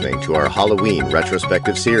for listening to our Halloween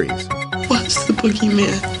retrospective series. What's the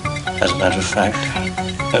boogeyman? As a matter of fact,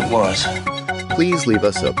 it was. Please leave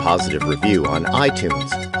us a positive review on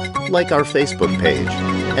iTunes, like our Facebook page,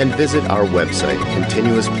 and visit our website,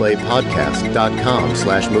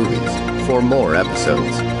 continuousplaypodcast.com/movies, for more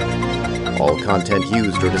episodes. All content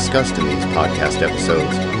used or discussed in these podcast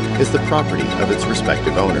episodes is the property of its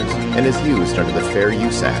respective owners and is used under the Fair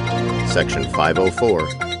Use Act, Section 504,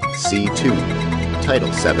 C2,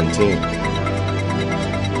 Title 17.